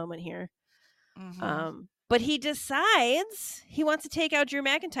soul moment here. Mhm. But he decides he wants to take out Drew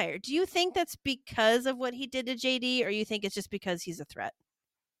McIntyre. Do you think that's because of what he did to JD, or you think it's just because he's a threat?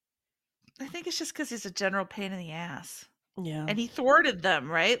 I think it's just because he's a general pain in the ass. Yeah, And he thwarted them,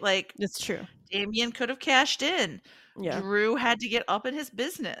 right? Like, it's true. Damien could have cashed in. Yeah. Drew had to get up in his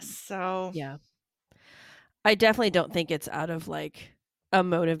business. So Yeah. I definitely don't think it's out of like a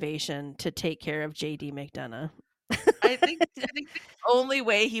motivation to take care of JD McDonough. I think the only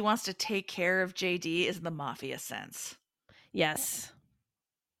way he wants to take care of JD is in the mafia sense. Yes.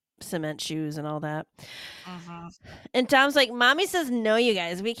 Cement shoes and all that. Mhm. And Tom's like, "Mommy says no, you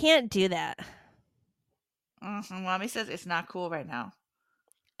guys. We can't do that." Mhm. Mommy says it's not cool right now.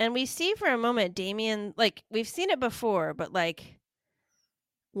 And we see for a moment Damien, like, we've seen it before, but like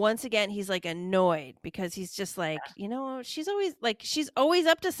once again he's like annoyed because he's just like, she's always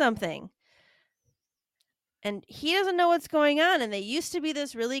up to something. And he doesn't know what's going on, and they used to be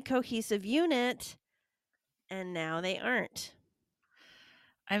this really cohesive unit, and now they aren't.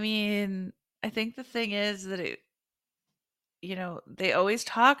 I mean, I think the thing is that they always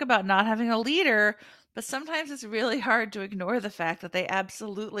talk about not having a leader, but sometimes it's really hard to ignore the fact that they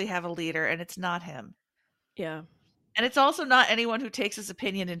absolutely have a leader and it's not him. Yeah. And it's also not anyone who takes his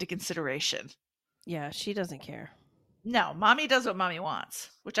opinion into consideration. Yeah, she doesn't care. No, mommy does what mommy wants,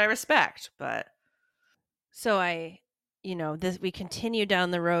 which I respect, but So we continue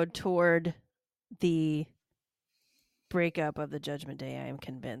down the road toward the breakup of the Judgment Day, I am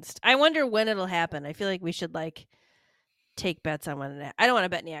convinced. I wonder when it'll happen. I feel like we should like take bets on when I don't want to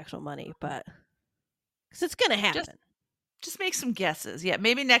bet any actual money, but cuz it's going to just happen. just make some guesses. Yeah,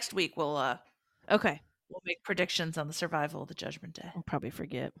 maybe next week Okay. we'll make predictions on the survival of the Judgment Day. I'll probably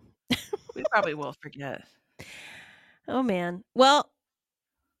forget. We probably will forget. Oh man. Well,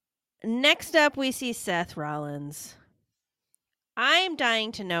 next up we see Seth Rollins. I'm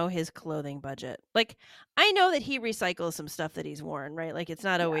dying to know his clothing budget. Like, I know that he recycles some stuff that he's worn, right? Like, it's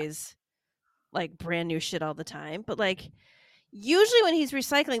not Yeah. always like brand new shit all the time, but like usually when he's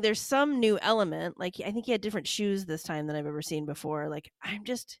recycling, there's some new element. Like, I think he had different shoes this time than I've ever seen before. Like, I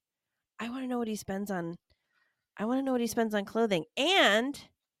want to know what he spends on. I want to know what he spends on clothing, and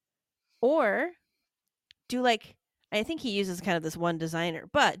or do like I think he uses kind of this one designer,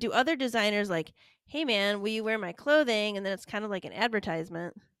 but do other designers like, hey man, will you wear my clothing? And then it's kind of like an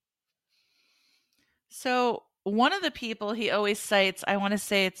advertisement. So, one of the people he always cites, I want to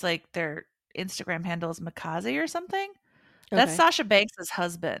say it's like their Instagram handle is Makazi or something. That's Okay. Sasha Banks'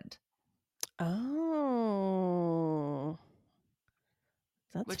 husband, Oh,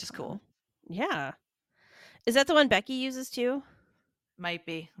 that's which is fun. cool. Yeah. Is that the one Becky uses too? Might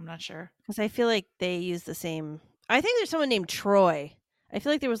be. I'm not sure. Because I feel like they use the same. I think there's someone named Troy. I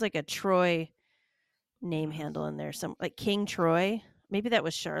feel like there was like a Troy name Mm. handle in there, some like King Troy. Maybe that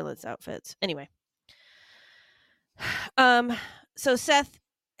was Charlotte's outfits. Anyway, um, so Seth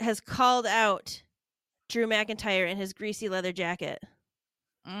has called out Drew McIntyre in his greasy leather jacket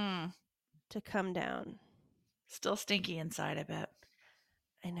Mm. to come down. Still stinky inside, I bet.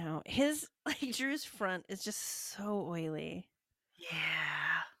 I know his like Drew's front is just so oily.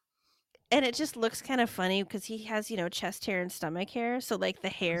 Yeah. And it just looks kind of funny because he has, chest hair and stomach hair. So, like, the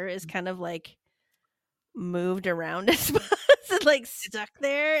hair is kind of like moved around his spots and like stuck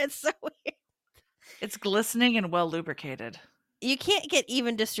there. It's so weird. It's glistening and well lubricated. You can't get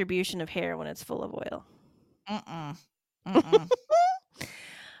even distribution of hair when it's full of oil. Mm-mm. Mm-mm.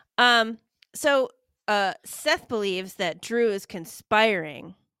 Um, so Seth believes that Drew is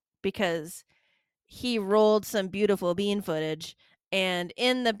conspiring because he rolled some beautiful bean footage, and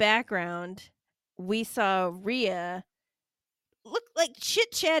in the background we saw Rhea look like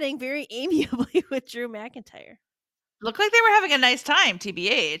chit-chatting very amiably with Drew McIntyre. Looked like they were having a nice time,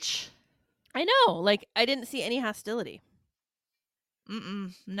 TBH. I know, like I didn't see any hostility.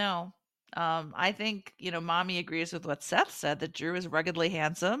 Mm-mm, no. I think, Mommy agrees with what Seth said, that Drew is ruggedly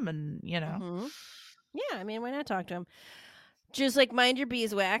handsome and. Mm-hmm. Yeah, I mean, why not talk to him? Drew's like, mind your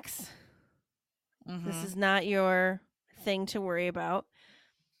beeswax. This Mhm. is not your thing to worry about.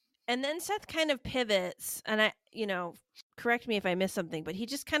 And then Seth kind of pivots, and correct me if I miss something, but he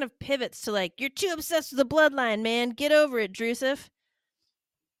just kind of pivots to like, you're too obsessed with the bloodline, man. Get over it, Drusif.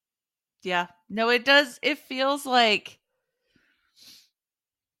 Yeah. No, it does. It feels like.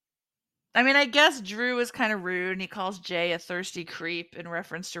 I mean, I guess Drew is kind of rude and he calls Jay a thirsty creep in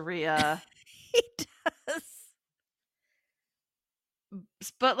reference to Rhea. He does.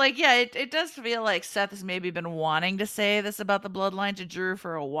 But, like, yeah, it does feel like Seth has maybe been wanting to say this about the bloodline to Drew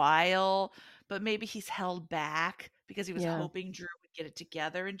for a while, but maybe he's held back because he was Yeah. hoping Drew would get it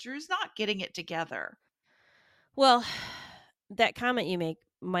together, and Drew's not getting it together. Well, that comment you make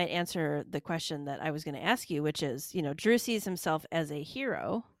might answer the question that I was going to ask you, which is, Drew sees himself as a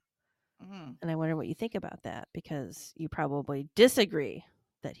hero. Mhm. And I wonder what you think about that because you probably disagree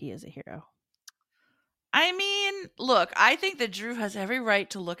that he is a hero. I mean, look, I think that Drew has every right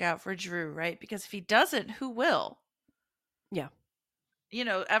to look out for Drew, right? Because if he doesn't, who will? Yeah.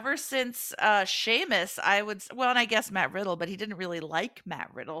 Ever since Sheamus, well, and I guess Matt Riddle, but he didn't really like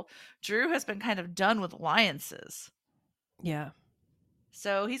Matt Riddle. Drew has been kind of done with alliances. Yeah.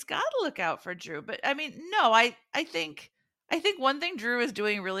 So he's got to look out for Drew. But I mean, no, I think one thing Drew is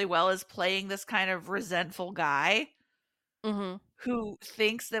doing really well is playing this kind of resentful guy Mhm. who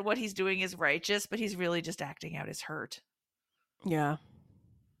thinks that what he's doing is righteous, but he's really just acting out his hurt. Yeah.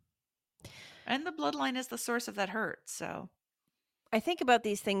 And the bloodline is the source of that hurt. So, I think about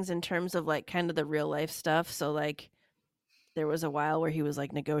these things in terms of like kind of the real life stuff. So like there was a while where he was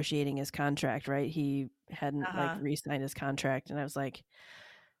like negotiating his contract, right? He hadn't like uh-huh. re-signed his contract, and I was like,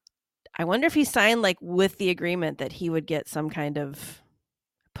 I wonder if he signed like with the agreement that he would get some kind of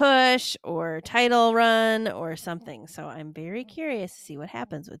push or title run or something. So I'm very curious to see what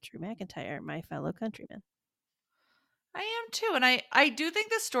happens with Drew McIntyre, my fellow countryman. I am too. And I do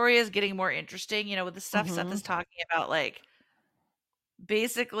think the story is getting more interesting, with the stuff Seth Mhm. is talking about, like,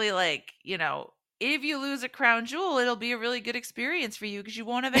 basically, like, if you lose a crown jewel, it'll be a really good experience for you because you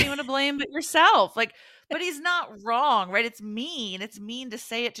won't have anyone to blame but yourself. Like, but he's not wrong, right? It's mean. It's mean to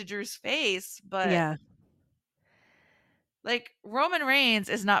say it to Drew's face, but Yeah. like Roman Reigns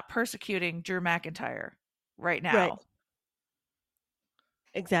is not persecuting Drew McIntyre right Right. now.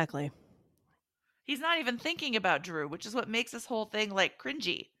 Exactly. He's not even thinking about Drew, which is what makes this whole thing like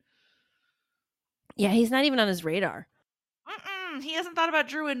cringy. Yeah, he's not even on his radar. He hasn't thought about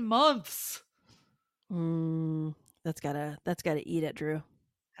Drew in months. Mm, that's gotta eat at Drew.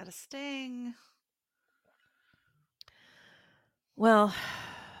 Had a sting. Well,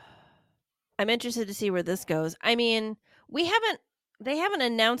 I'm interested to see where this goes. I mean, they haven't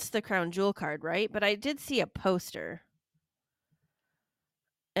announced the crown jewel card, right? But I did see a poster.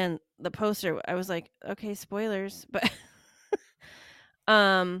 And the poster, I was like, okay, spoilers, but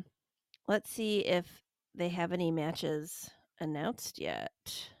um let's see if they have any matches announced yet.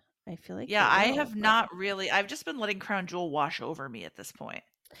 I feel like Yeah, they I will, have but not really. I've just been letting Crown Jewel wash over me at this point.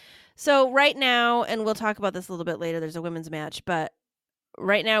 so right now, and we'll talk about this a little bit later, there's a women's match, but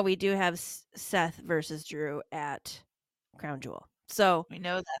right now we do have Seth versus Drew at Crown Jewel. So We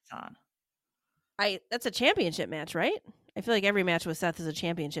know that's on. that's a championship match, right? I feel like every match with Seth is a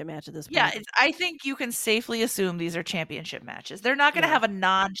championship match at this Yeah, point. I think you can safely assume these are championship matches. They're not going to Yeah, have a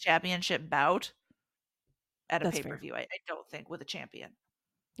non-championship bout at a that's fair. pay-per-view. I don't think with a champion.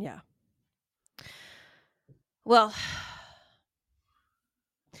 Yeah. Well,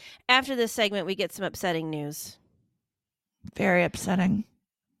 after this segment, we get some upsetting news. Very upsetting.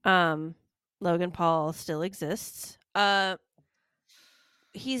 Um, Logan Paul still exists.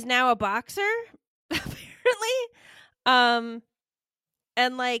 He's now a boxer, apparently. Um,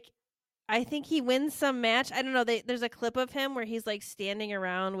 and like I think he wins some match. I don't know. There's a clip of him where he's like standing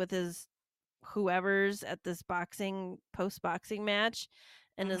around with his whoever's at this post boxing match,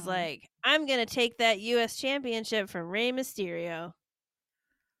 and is Mhm. like, "I'm gonna take that U.S. championship from Rey Mysterio."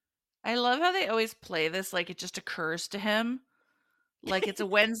 I love how they always play this like it just occurs to him. Like it's a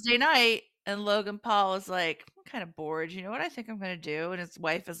Wednesday night and Logan Paul is like, "I'm kind of bored. You know what I think I'm going to do?" And his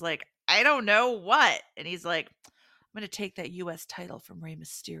wife is like, "I don't know what." And he's like, going to take that US title from Rey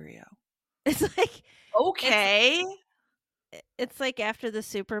Mysterio. It's like it's Okay. it's like after the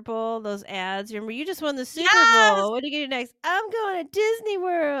Super Bowl, those ads. Remember, you just won the Super Yes. Bowl. What are you getting next? I'm going to Disney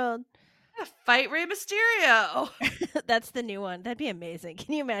World. I'm gonna fight Rey Mysterio. That's the new one. That'd be amazing.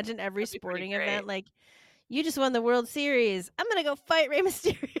 Can you imagine every That'd be pretty sporting great. event like you just won the World Series. I'm gonna go fight Rey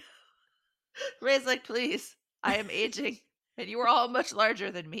Mysterio. Rey's like, please, I am aging, and you are all much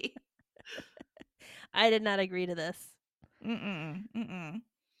larger than me. I did not agree to this. Mm-mm. Mm-mm.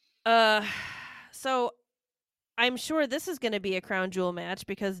 Uh, so I'm sure this is gonna be a crown jewel match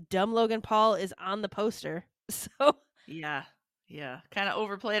because dumb Logan Paul is on the poster. So Yeah. Yeah. Kind of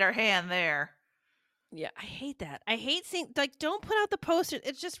overplayed our hand there. yeah, I hate that. I hate seeing like don't put out the poster.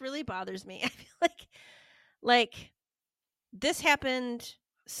 It just really bothers me. I feel like this happened.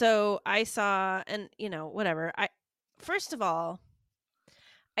 So I saw, and whatever. I first of all,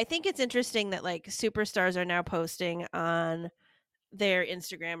 I think it's interesting that like superstars are now posting on their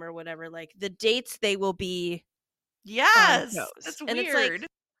Instagram or whatever, like the dates they will be on Yes. shows. That's And weird.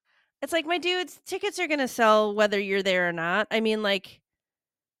 it's like my dudes, tickets are gonna sell whether you're there or not. I mean, like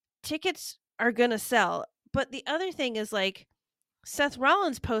tickets are gonna sell. But the other thing is like Seth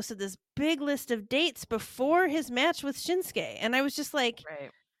Rollins posted this big list of dates before his match with Shinsuke. And I was just like, Right.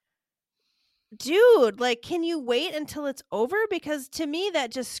 dude, like, can you wait until it's over? Because to me,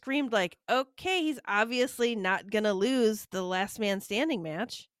 that just screamed like, okay, he's obviously not gonna lose the last man standing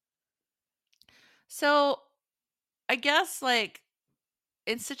match. So I guess like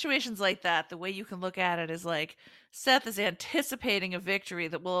in situations like that, the way you can look at it is like Seth is anticipating a victory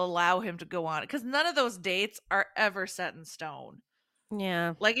that will allow him to go on because none of those dates are ever set in stone.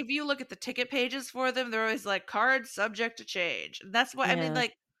 Yeah, Like if you look at the ticket pages for them, they're always like cards subject to change. And that's what I mean, yeah,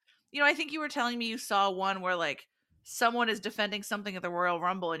 like, I think you were telling me you saw one where like someone is defending something at the Royal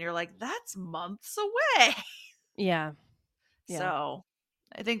Rumble and you're like, that's months away. yeah, yeah. So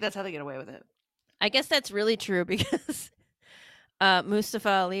I think that's how they get away with it. I guess that's really true because Mustafa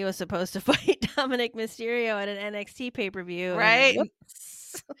Ali was supposed to fight Dominic Mysterio at an NXT pay per view, and Right?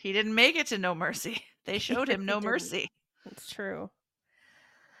 whoops, He didn't make it to No Mercy. They he showed him really no didn't. mercy. It's true.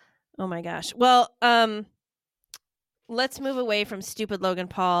 Oh my gosh. Well, let's move away from stupid Logan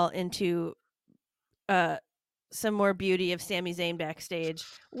Paul into uh some more beauty of Sami Zayn backstage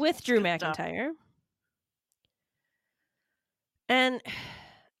with Drew Good stuff. McIntyre. And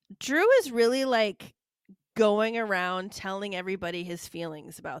Drew is really like going around telling everybody his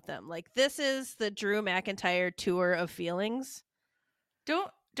feelings about them. Like this is the Drew McIntyre tour of feelings.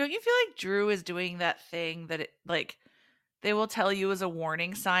 Don't you feel like Drew is doing that thing that it like they will tell you as a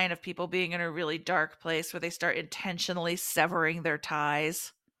warning sign of people being in a really dark place where they start intentionally severing their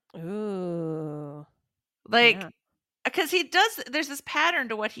ties? Ooh. Yeah. Like because he does there's this pattern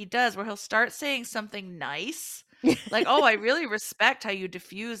to what he does where he'll start saying something nice like, "Oh, I really respect how you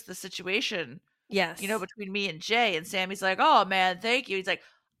diffuse the situation, Yes. between me and Jay." And Sammy's like, "Oh, man, thank you." He's like,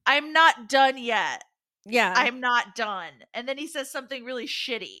 "I'm not done yet. Yeah. I'm not done." And then he says something really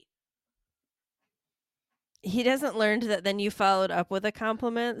shitty. He doesn't learn that then you followed up with a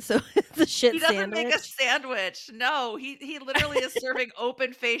compliment, so it's a He shit doesn't make a sandwich. sandwich. No, he literally is serving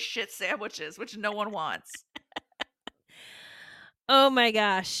open-faced shit sandwiches, which no one wants. Oh my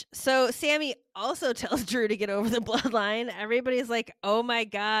gosh. So Sammy also tells Drew to get over the bloodline. Everybody's like, "Oh my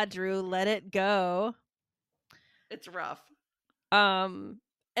god, Drew, let it go." It's rough. Um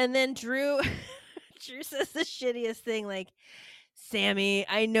and then Drew Drew says the shittiest thing like, "Sammy,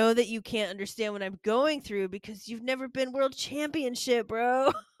 I know that you can't understand what I'm going through because you've never been world championship,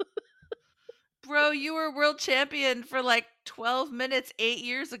 bro." Bro, you were world champion for like 12 minutes 8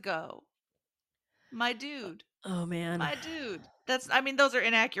 years ago. My dude. Oh man. My dude. I mean, those are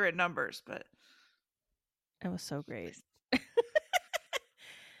inaccurate numbers, but That was so great.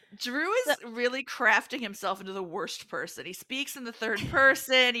 Drew So is really crafting himself into the worst person. He speaks in the third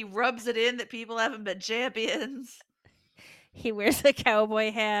person. He rubs it in that people haven't been champions. he wears a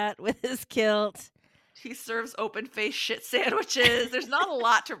cowboy hat with his kilt. He serves open-faced shit sandwiches. There's not a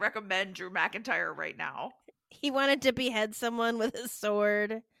lot to recommend Drew McIntyre right now. He wanted to behead someone with his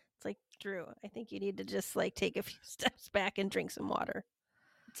sword. It's like, Drew, I think you need to just like take a few steps back and drink some water.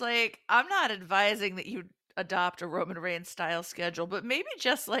 It's like, I'm not advising that you adopt a Roman Reigns style schedule, but maybe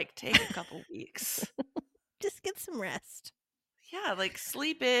just like take a couple weeks. Just get some rest. Yeah, like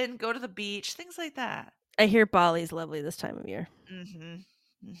sleep in, go to the beach, things like that. I hear Bali's lovely this time of year. Mhm.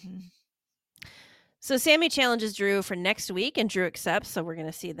 Mhm. So Sammy challenges Drew for next week, and Drew accepts. So we're going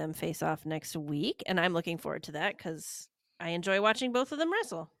to see them face off next week, and I'm looking forward to that because I enjoy watching both of them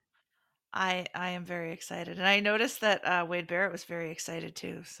wrestle. I am very excited. And I noticed that Wade Barrett was very excited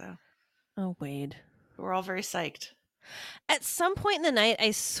too, so Oh, Wade. we're all very psyched. At some point in the night,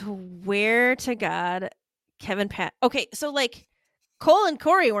 I swear to God, Okay, so like Cole and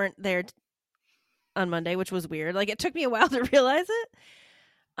Corey weren't there on Monday, which was weird. Like it took me a while to realize it.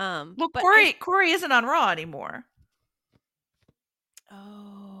 Well, But I Corey isn't on Raw anymore.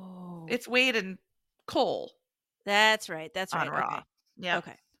 Oh. It's Wade and Cole That's right. That's on right. Raw. Okay. Yep.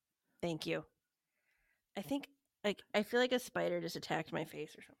 Okay. Thank you. I think like I feel like a spider just attacked my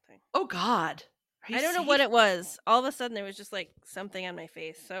face or something. Oh God. Are you I don't know what safe? it was. All of a sudden there was just like something on my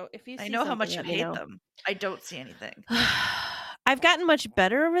face. So if you I see know how something, much you let me hate know. them. I don't see anything. I've gotten much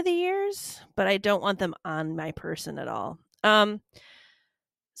better over the years, but I don't want them on my person at all.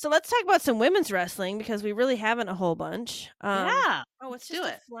 So let's talk about some women's wrestling because we really haven't a whole bunch. Yeah. Oh, it's Let's do just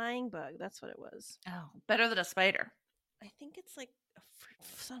a it. flying bug. That's what it was. Oh, better than a spider. I think it's like a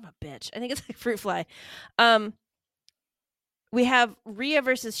son of a bitch. I think it's like fruit fly. Um, we have Rhea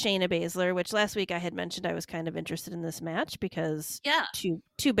versus Shayna Baszler, which last week I had mentioned I was kind of interested in this match because Yeah. two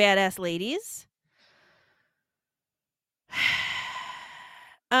badass ladies.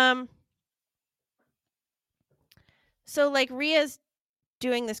 um, so like Rhea's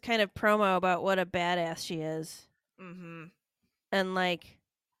doing this kind of promo about what a badass she is, Mm-hmm. and like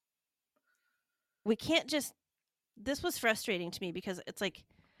we can't just. This was frustrating to me because it's like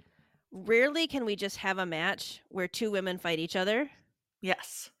rarely can we just have a match where two women fight each other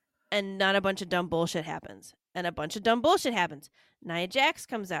Yes. and not a bunch of dumb bullshit happens. And a bunch of dumb bullshit happens. Nia Jax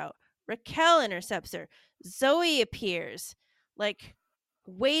comes out. Raquel intercepts her. Zoe appears. Like,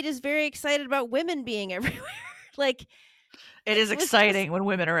 Wade is very excited about women being everywhere. Like, It is it was just, exciting when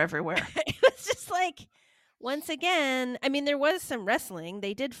women are everywhere. it was just like, once again, I mean, there was some wrestling.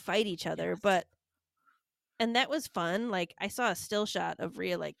 They did fight each other, Yes. and that was fun. Like, I saw a still shot of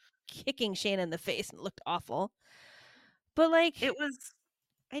Rhea, like, kicking Shayna in the face and it looked awful. But, like, It was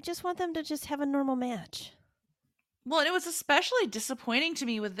I just want them to just have a normal match. well, and it was especially disappointing to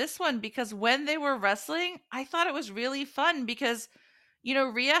me with this one because when they were wrestling, I thought it was really fun because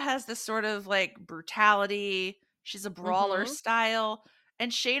Rhea has this sort of like brutality. She's a brawler Mm-hmm. style,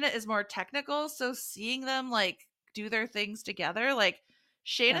 and Shayna is more technical. So seeing them like do their things together, like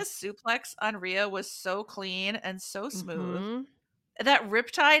Yeah. Shayna's suplex on Rhea was so clean and so smooth. Mm-hmm. That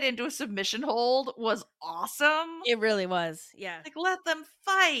riptide into a submission hold was awesome. It really was. Yeah. Like, let them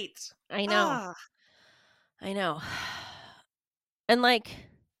fight. I know. Ah, I know. And like,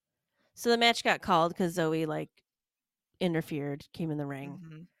 so the match got called because Zoe like interfered, came in the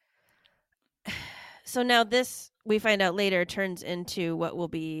ring. hmm So now this we find out later turns into what will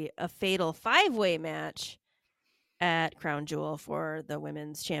be a fatal 5-way match at Crown Jewel for the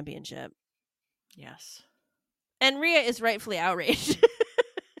women's championship. yes. And Rhea is rightfully outraged.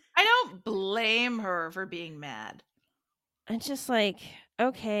 I don't blame her for being mad. I'm just like,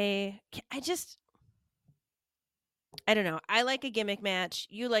 okay, I don't know. I like a gimmick match.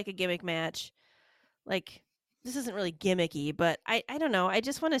 You like a gimmick match. Like, this isn't really gimmicky, but I don't know. I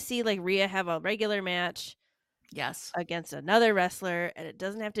just want to see like Rhea have a regular match Yes. against another wrestler, and it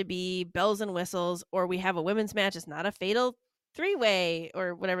doesn't have to be bells and whistles, or we have a women's match. It's not a fatal 3-way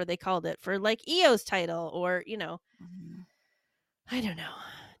or whatever they called it for like Io's title, or Mhm. I don't know.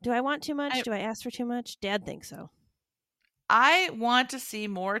 Do I want too much? I Do I ask for too much? Dad thinks so. I want to see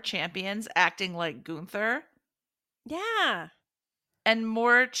more champions acting like Gunther Yeah. and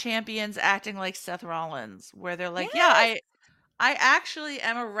more champions acting like Seth Rollins, where they're like, "Yeah, Yes. I actually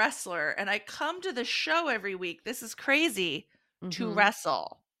am a wrestler and I come to the show every week. This is crazy to Mm-hmm.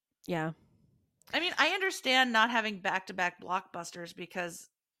 wrestle." Yeah. I mean, I understand not having back-to-back blockbusters because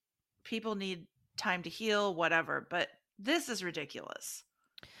people need time to heal, whatever, but this is ridiculous.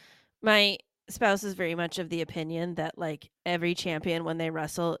 My spouse is very much of the opinion that like every champion when they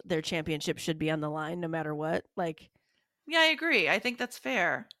wrestle, their championship should be on the line no matter what. Like Yeah, I agree. I think that's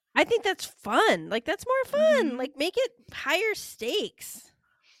fair. I think that's fun. Like that's more fun. Mhm. Like make it higher stakes.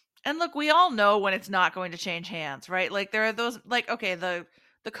 And look, we all know when it's not going to change hands, right? Like there are those like okay, the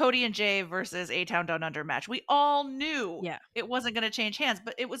Cody and Jay versus A Town Down Under match. We all knew Yeah. it wasn't going to change hands,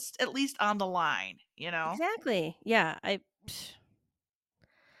 but it was at least on the line, you know? Exactly. Yeah,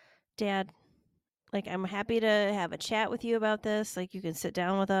 Dad, like I'm happy to have a chat with you about this. Like you can sit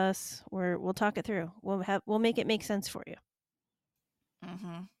down with us. We'll talk it through. We'll make it make sense for you.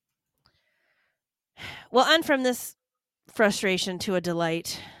 Mhm. Well, on from this frustration to a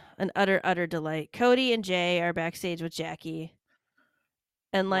delight, an utter delight. Cody and Jay are backstage with Jackie,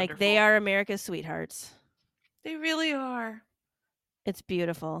 and like they Wonderful. are America's sweethearts. They really are. It's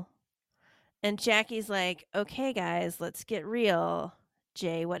beautiful. And Jackie's like, "Okay, guys, let's get real.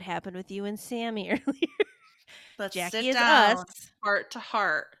 Jay, what happened with you and Sammy earlier?" Let's Jackie sit is us. down heart to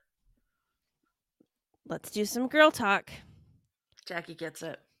heart. let's do some girl talk. Jackie gets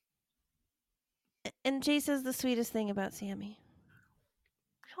it. And Jay says the sweetest thing about Sammy.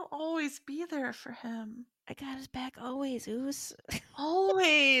 He'll always be there for him. I got his back always, Oos.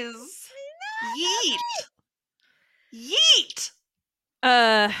 Always. Yeet. Yeet.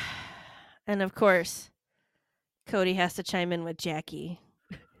 And of course, Cody has to chime in with Jackie.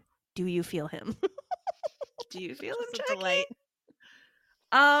 Do you feel him? Do you feel him, Just a Jackie?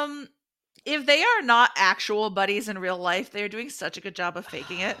 delight. If they are not actual buddies in real life, they're doing such a good job of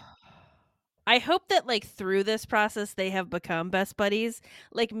faking it. I hope that like through this process they have become best buddies.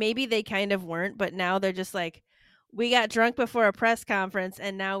 Like maybe they kind of weren't, but now they're just like, we got drunk before a press conference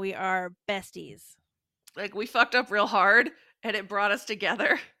and now we are besties. Like, we fucked up real hard and it brought us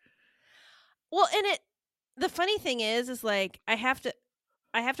together. Well, and the funny thing is like I have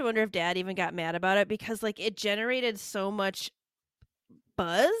to wonder if Dad even got mad about it because like it generated so much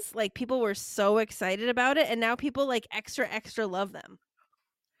buzz. Like people were so excited about it and now people like extra love them.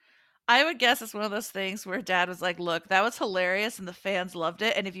 I would guess it's one of those things where Dad was like, look, that was hilarious and the fans loved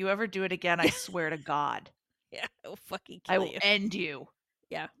it. And if you ever do it again, I swear to God, Yeah, I'll fucking I kill will you. end you.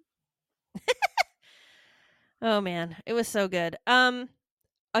 Yeah. Oh man, it was so good.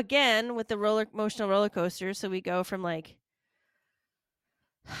 Again with the emotional roller coaster, so we go from like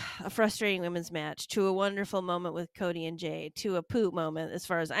a frustrating women's match to a wonderful moment with Cody and Jay to a poop moment as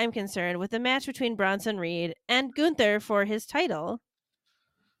far as I'm concerned with the match between Bronson Reed and Gunther for his title.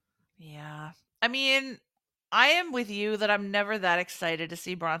 Yeah. I mean, I am with you that I'm never that excited to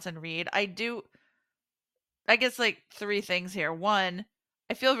see Bronson Reed. I guess like 3 things here. 1,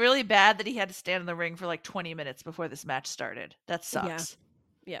 I feel really bad that he had to stand in the ring for like 20 minutes before this match started. That sucks.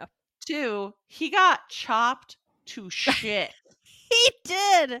 Yeah. 2, he got chopped to shit. He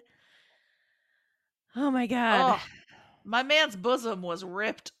did. Oh my god. Oh, my man's bosom was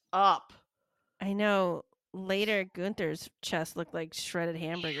ripped up. I know. Later, Gunther's chest looked like shredded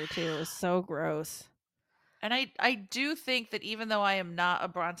hamburger too. It was so gross. And I do think that even though I am not a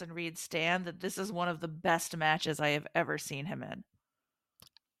Bronson Reed stan, that this is one of the best matches I have ever seen him in.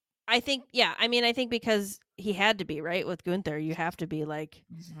 I think, yeah. I mean, I think because he had to be, right? With Gunther, you have to be like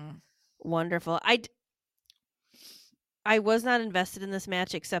wonderful. I was not invested in this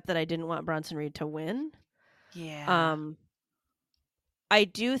match except that I didn't want Bronson Reed to win. Yeah. I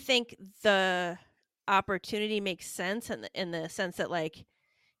do think the opportunity makes sense in the sense that like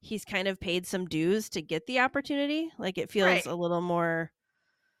he's kind of paid some dues to get the opportunity. Like it feels Right. a little more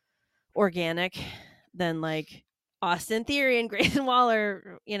organic than like Austin Theory and Grayson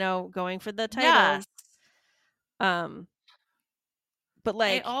Waller, going for the titles. Yes. But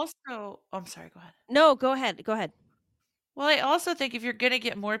like I'm sorry, go ahead. No, go ahead. Go ahead. Well, I also think if you're going to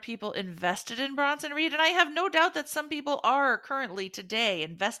get more people invested in Bronson Reed, and I have no doubt that some people are currently today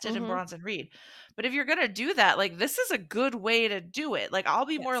invested in Bronson Reed, but if you're going to do that, like this is a good way to do it. Like I'll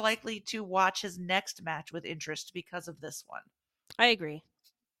be more likely to watch his next match with interest because of this one. I agree.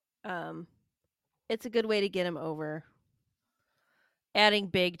 It's a good way to get him over. Adding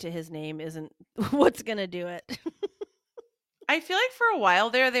big to his name isn't what's going to do it. I feel like for a while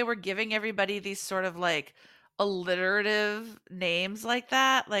there, they were giving everybody these sort of like alliterative names like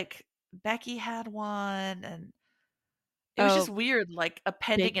that. Like Becky had one, and it was just weird, like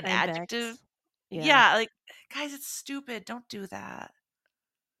appending an adjective. Yeah, like guys, it's stupid. Don't do that.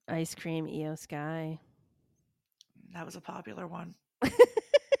 Ice cream, Io Sky. That was a popular one.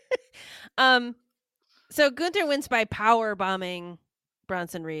 So Gunther wins by power bombing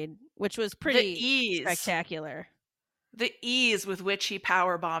Bronson Reed, which was pretty spectacular. The ease with which he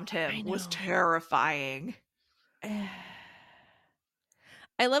power bombed him was terrifying. I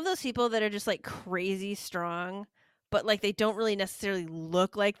love those people that are just like crazy strong, but like they don't really necessarily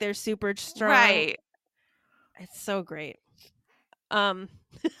look like they're super strong. Right. It's so great. At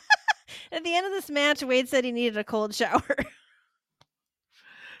the end of this match, Wade said he needed a cold shower.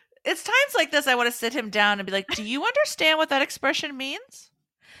 It's times like this I want to sit him down and be like, do you understand what that expression means?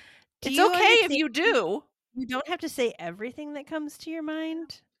 It's okay if you do. You don't have to say everything that comes to your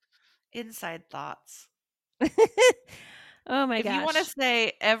mind. Inside thoughts. Oh my gosh. If you want to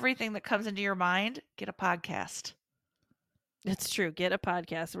say everything that comes into your mind, get a podcast. It's true. Get a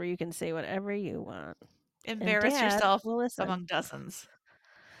podcast where you can say whatever you want. Embarrass yourself among dozens.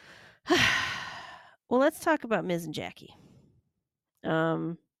 Well, let's talk about Miz and Jackie.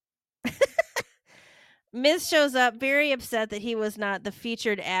 Miz shows up very upset that he was not the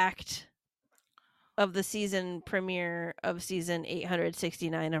featured act of the season premiere of season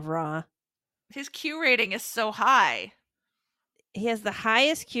 869 of Raw. His Q rating is so high. He has the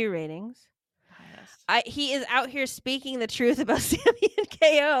highest Q ratings. He is out here speaking the truth about Sammy and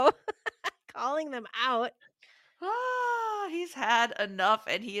KO. calling them out. Ah, he's had enough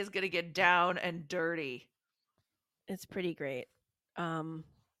and he is going to get down and dirty. It's pretty great. Um,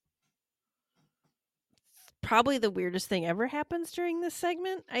 Probably the weirdest thing ever happens during this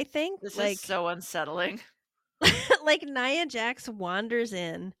segment, I think. This is Like so unsettling. like Nia Jax wanders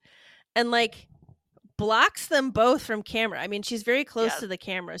in and like blocks them both from camera. I mean, she's very close Yes. to the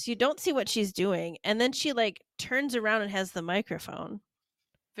camera, so you don't see what she's doing. And then she like turns around and has the microphone.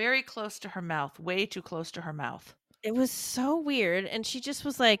 Very close to her mouth. Way too close to her mouth. It was so weird. And she just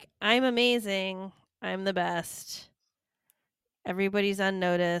was like, I'm amazing. I'm the best. Everybody's on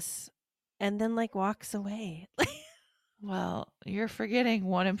notice. And then like walks away. Well, you're forgetting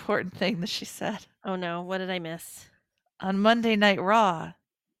one important thing that she said. Oh no, what did I miss? On Monday Night Raw,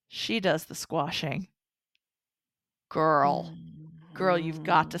 she does the squashing. Girl. Girl, you've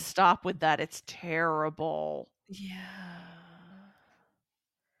got to Mm. stop with that. It's terrible. Yeah.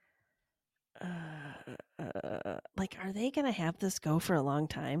 Like, are they gonna have this go for a long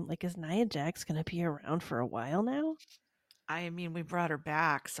time? Like, is Nia Jax gonna be around for a while now? I mean, we brought her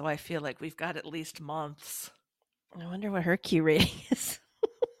back, so I feel like we've got at least months. I wonder what her Q rating is.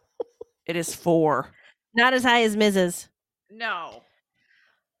 It is 4. Not as high as Miz's. No.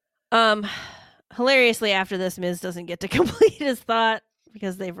 Hilariously, after this, Miz doesn't get to complete his thought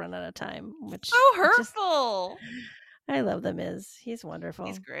because they've run out of time. Which So just, hurtful. I love the Miz. He's wonderful.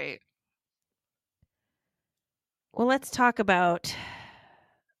 He's great. Well, let's talk about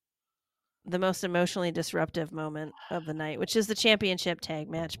the most emotionally disruptive moment of the night, which is the championship tag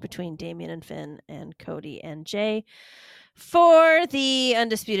match between Damian and Finn and Cody and Jay for the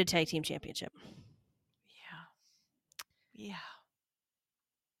Undisputed Tag Team Championship. Yeah.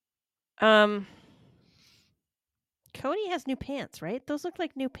 Cody has new pants, right? Those look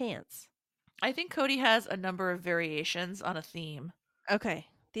like new pants. I think Cody has a number of variations on a theme. Okay.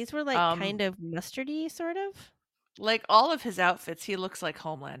 These were like kind of mustardy, sort of. Like all of his outfits, he looks like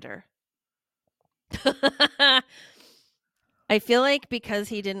Homelander. I feel like because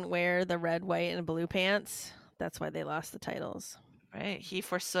he didn't wear the red, white, and blue pants, that's why they lost the titles. Right? He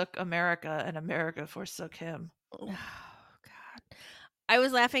forsook America and America forsook him. Oh, God. I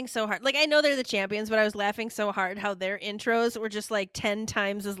was laughing so hard. Like, I know they're the champions, but I was laughing so hard how their intros were just like 10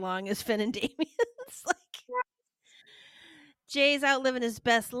 times as long as Finn and Damien's. Like, Jay's out living his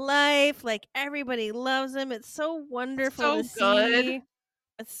best life. Like, everybody loves him. It's so wonderful So to good. see.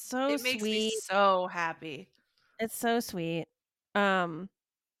 It's so It makes me sweet. so happy. It's so sweet. Cody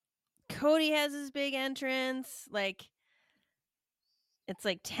has his big entrance. Like, it's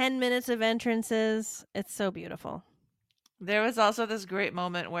like 10 minutes of entrances. It's so beautiful. There was also this great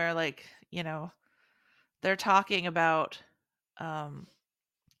moment where, like, you know, they're talking about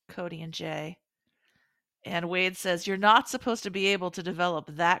Cody and Jay. And Wade says, "You're not supposed to be able to develop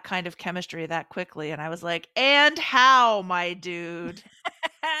that kind of chemistry that quickly." And I was like, and how, my dude?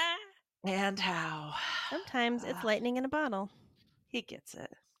 And how? Sometimes it's lightning in a bottle. He gets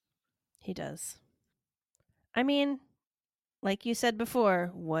it. He does. I mean, like you said before,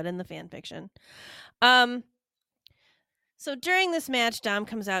 what in the fan fiction? So during this match, Dom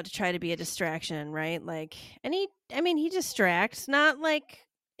comes out to try to be a distraction, right? Like, and he distracts, not like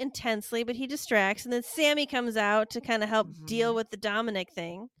intensely, but he distracts. And then Sammy comes out to kind of help deal with the Dominic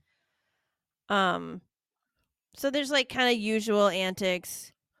thing. So there's like kind of usual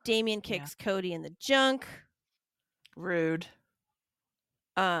antics. Damian kicks Cody in the junk. Rude.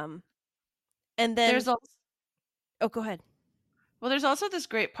 And then There's also, oh, go ahead. well, there's also this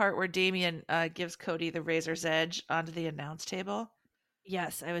great part where Damian gives Cody the razor's edge onto the announce table.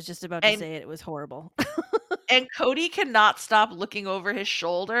 Yes, I was just about to say it. It was horrible. And Cody cannot stop looking over his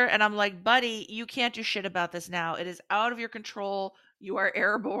shoulder. And I'm like, buddy, you can't do shit about this now. It is out of your control. You are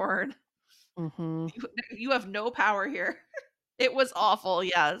airborne. Mm-hmm. You have no power here. It was awful,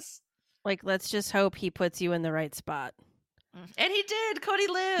 yes. Like, let's just hope he puts you in the right spot. And he did. Cody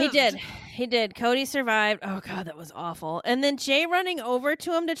lived. He did. Cody survived. Oh, God, that was awful. And then Jay running over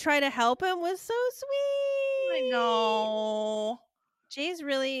to him to try to help him was so sweet. I know. Jay's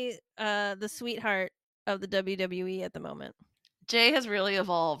really the sweetheart of the WWE at the moment. Jay has really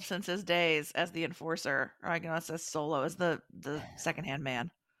evolved since his days as the enforcer, or I guess as Solo, as the secondhand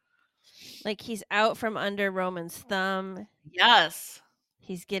man. Like, he's out from under Roman's thumb. Yes.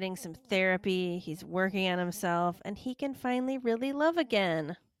 He's getting some therapy. He's working on himself, and he can finally really love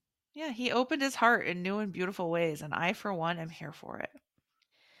again. Yeah, he opened his heart in new and beautiful ways, and I, for one, am here for it.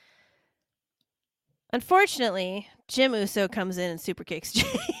 Unfortunately, Jim Uso comes in and super kicks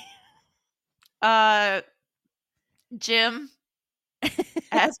Jay. Jim,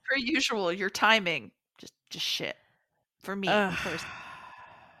 as per usual, your timing just shit for me.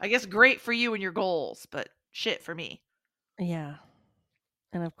 I guess great for you and your goals, but shit for me. Yeah.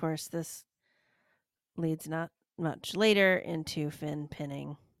 And of course, this leads not much later into Finn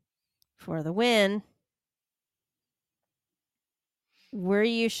pinning for the win. Were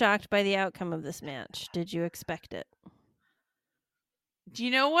you shocked by the outcome of this match? Did you expect it? Do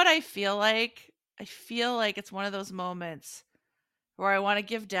you know what I feel like? I feel like it's one of those moments where I want to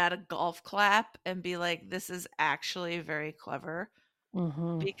give Dad a golf clap and be like, this is actually very clever.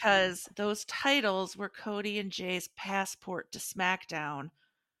 Mm-hmm. Because those titles were Cody and Jay's passport to SmackDown,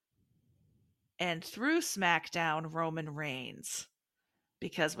 and through SmackDown, Roman reigns.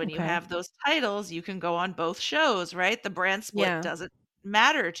 Because when you Okay. have those titles, you can go on both shows, right? The brand split Yeah. doesn't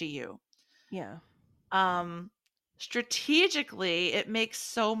matter to you. Yeah. Um, Strategically, it makes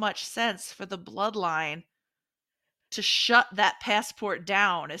so much sense for the bloodline to shut that passport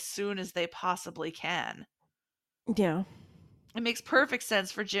down as soon as they possibly can. Yeah. It makes perfect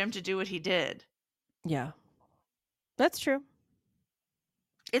sense for Jim to do what he did. Yeah. That's true.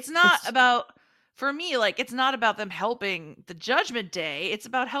 It's not It's about, for me, like, it's not about them helping the Judgment Day. It's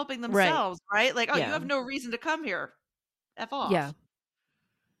about helping right. themselves, right? Like, oh, you Yeah. have no reason to come here. F Yeah. off.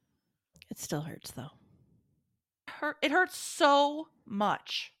 It still hurts though. It hurts so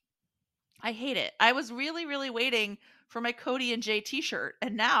much. I hate it. I was really, really waiting for my Cody and Jay t-shirt,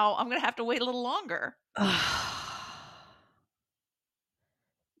 and now I'm gonna have to wait a little longer.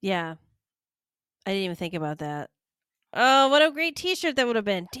 Yeah. I didn't even think about that. Oh, what a great t-shirt that would have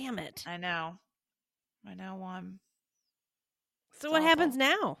been. Damn it. I know. I know. So It's what happens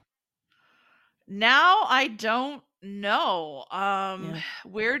awful. now? Now I don't know. Yeah.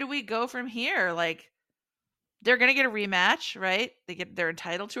 Where do we go from here? Like, they're gonna get a rematch, right? They're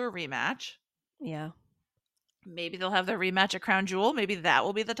entitled to a rematch. Yeah. Maybe they'll have their rematch at Crown Jewel. Maybe that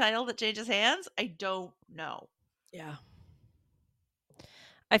will be the title that changes hands. I don't know. Yeah.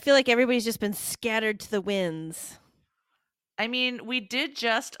 I feel like everybody's just been scattered to the winds. I mean, we did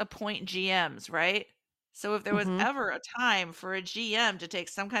just appoint GMs, right? So if there was Mm-hmm. ever a time for a GM to take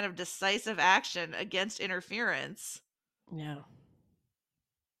some kind of decisive action against interference, Yeah.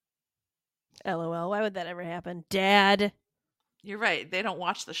 LOL. Why would that ever happen? Dad. you're right. They don't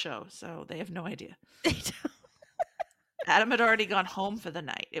watch the show, so they have no idea. He's Adam had already gone home for the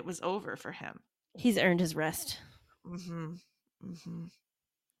night. It was over for him. earned his rest. Mhm. Mhm.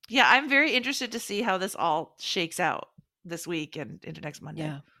 Yeah, I'm very interested to see how this all shakes out this week and into next Monday.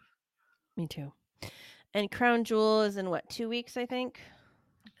 Yeah. Me too. And Crown Jewel is in what, 2 weeks, I think?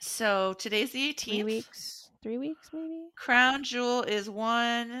 So today's the 3 18th. weeks? 3 weeks, maybe? Crown Jewel is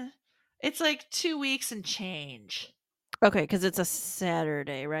it's like 2 weeks and change. Okay, because it's a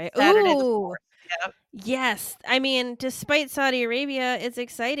Saturday, right? Saturday the Ooh, 4th. Yep. yes. I mean, despite Saudi Arabia, it's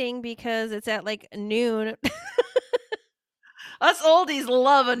exciting because it's at like noon. Us oldies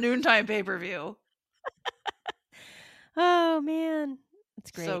love a noontime pay-per-view. Oh, man.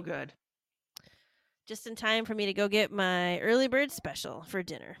 It's So great. good. Just in time for me to go get my early bird special for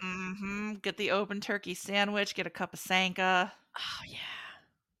dinner. Mhm. Get the open turkey sandwich, get a cup of Sanka. Oh, yeah.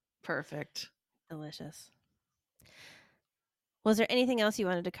 Perfect. Delicious. Was there anything else you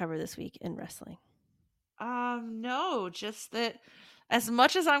wanted to cover this week in wrestling? No, just that as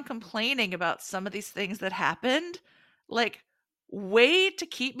much as I'm complaining about some of these things that happened, like, way to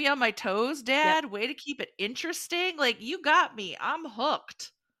keep me on my toes, Yep. Dad. Way to keep it interesting. Like, you got me. I'm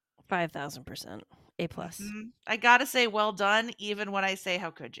hooked. 5,000%. A plus. I gotta say, well done, even when I say, how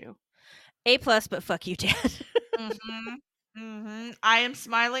could you? A plus, but fuck you, Dad. Mhm. I am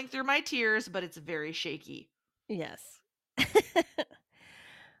smiling through my tears, but it's very shaky. Yes.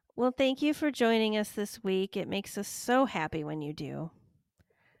 Well, thank you for joining us this week. It makes us so happy when you do.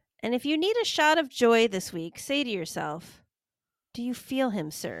 And if you need a shot of joy this week, say to yourself, "Do you feel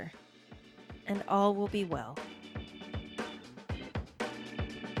him, sir?" And all will be well.